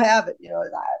 I still have it,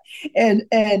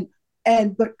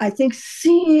 but I think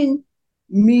seeing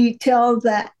me tell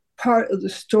that part of the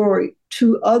story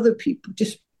to other people,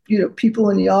 just people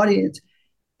in the audience,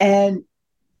 and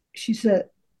she said,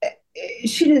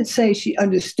 she didn't say she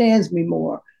understands me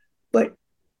more, but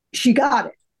she got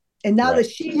it. And now that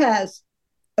she has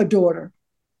a daughter,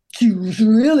 she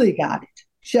really got it.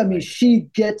 She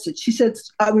gets it. She said,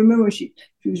 I remember she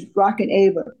was rocking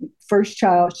Ava, first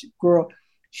child, girl.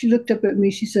 She looked up at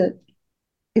me. She said,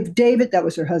 if David, that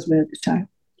was her husband at the time,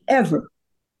 ever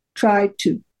tried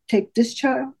to take this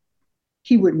child,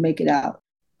 he wouldn't make it out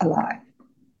alive.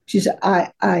 She said,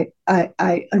 I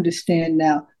understand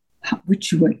now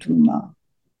what you went through, Mom,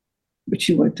 what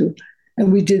you went through.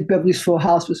 And we did Beverly's Full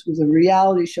House, which was a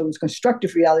reality show, it was a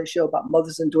constructive reality show about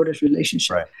mothers and daughters'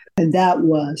 relationship. Right. And that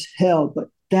was hell, but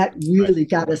that really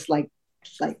got us like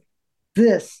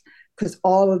this, because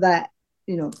all of that,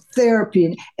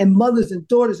 therapy and mothers and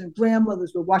daughters and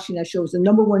grandmothers were watching that show. It was the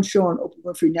 #1 show on Oprah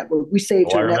Winfrey Network. We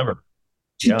saved her network.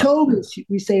 She told me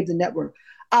we saved the network.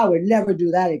 I would never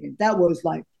do that again. That was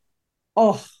like,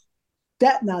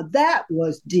 that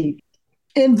was deep.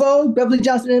 In Vogue, Beverly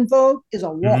Johnson in Vogue is a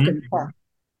walk in the park.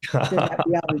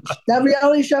 That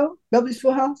reality show, Beverly's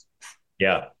Full House.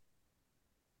 Yeah.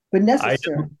 But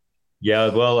necessary.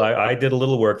 I did a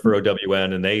little work for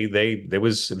OWN, and there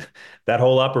was that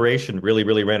whole operation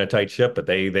really ran a tight ship, but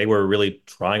they were really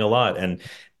trying a lot. And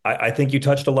I think you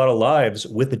touched a lot of lives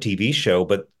with the TV show,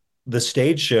 but the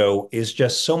stage show is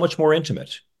just so much more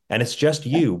intimate, and it's just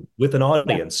you with an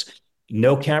audience. Yeah.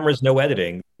 No cameras, no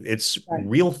editing. It's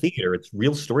real theater. It's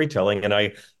real storytelling. And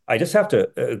I just have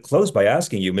to close by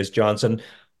asking you, Ms. Johnson,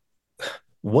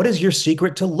 what is your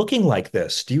secret to looking like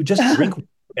this? Do you just drink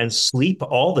and sleep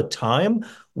all the time?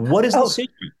 What is the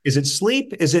secret? Is it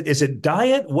sleep? Is it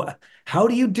diet? How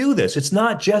do you do this? It's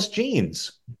not just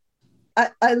genes.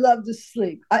 I love to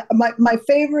sleep. My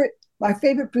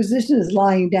favorite position is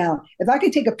lying down. If I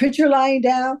could take a picture lying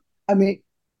down,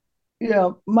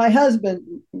 my husband,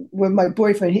 with my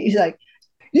boyfriend, he's like,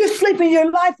 you're sleeping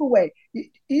your life away.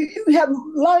 You have a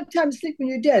lot of time to sleep when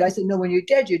you're dead. I said, no, when you're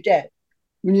dead, you're dead.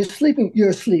 When you're sleeping, you're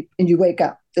asleep and you wake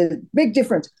up. There's a big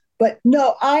difference. But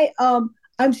no,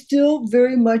 I'm still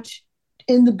very much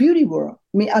in the beauty world.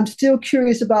 I'm still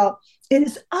curious about, it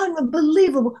is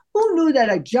unbelievable. Who knew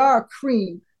that a jar of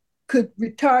cream could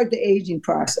retard the aging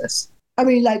process?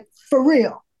 For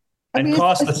real. And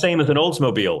cost the same as an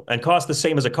Oldsmobile, and cost the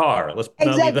same as a car.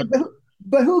 Exactly,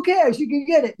 but who cares? You can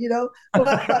get it,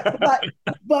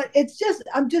 But it's just,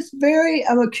 I'm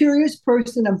a curious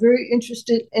person. I'm very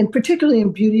interested, and particularly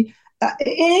in beauty,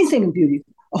 anything in beauty,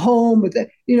 a home with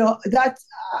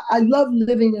I love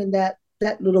living in that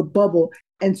little bubble,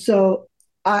 and so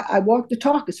I walk the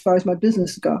talk as far as my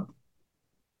business goes.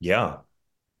 Yeah,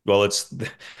 well, there's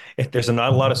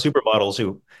not a lot of supermodels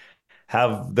who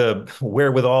have the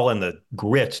wherewithal and the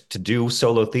grit to do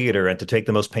solo theater and to take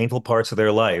the most painful parts of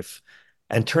their life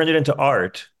and turn it into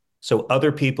art so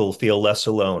other people feel less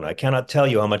alone. I cannot tell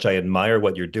you how much I admire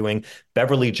what you're doing.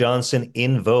 Beverly Johnson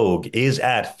in Vogue is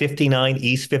at 59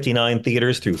 East 59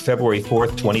 Theaters through February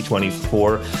 4th,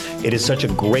 2024. It is such a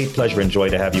great pleasure and joy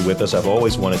to have you with us. I've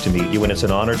always wanted to meet you, and it's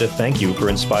an honor to thank you for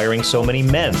inspiring so many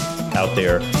men out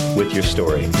there with your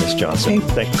story, Ms. Johnson.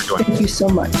 Thank you for joining us. Thank you so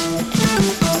much.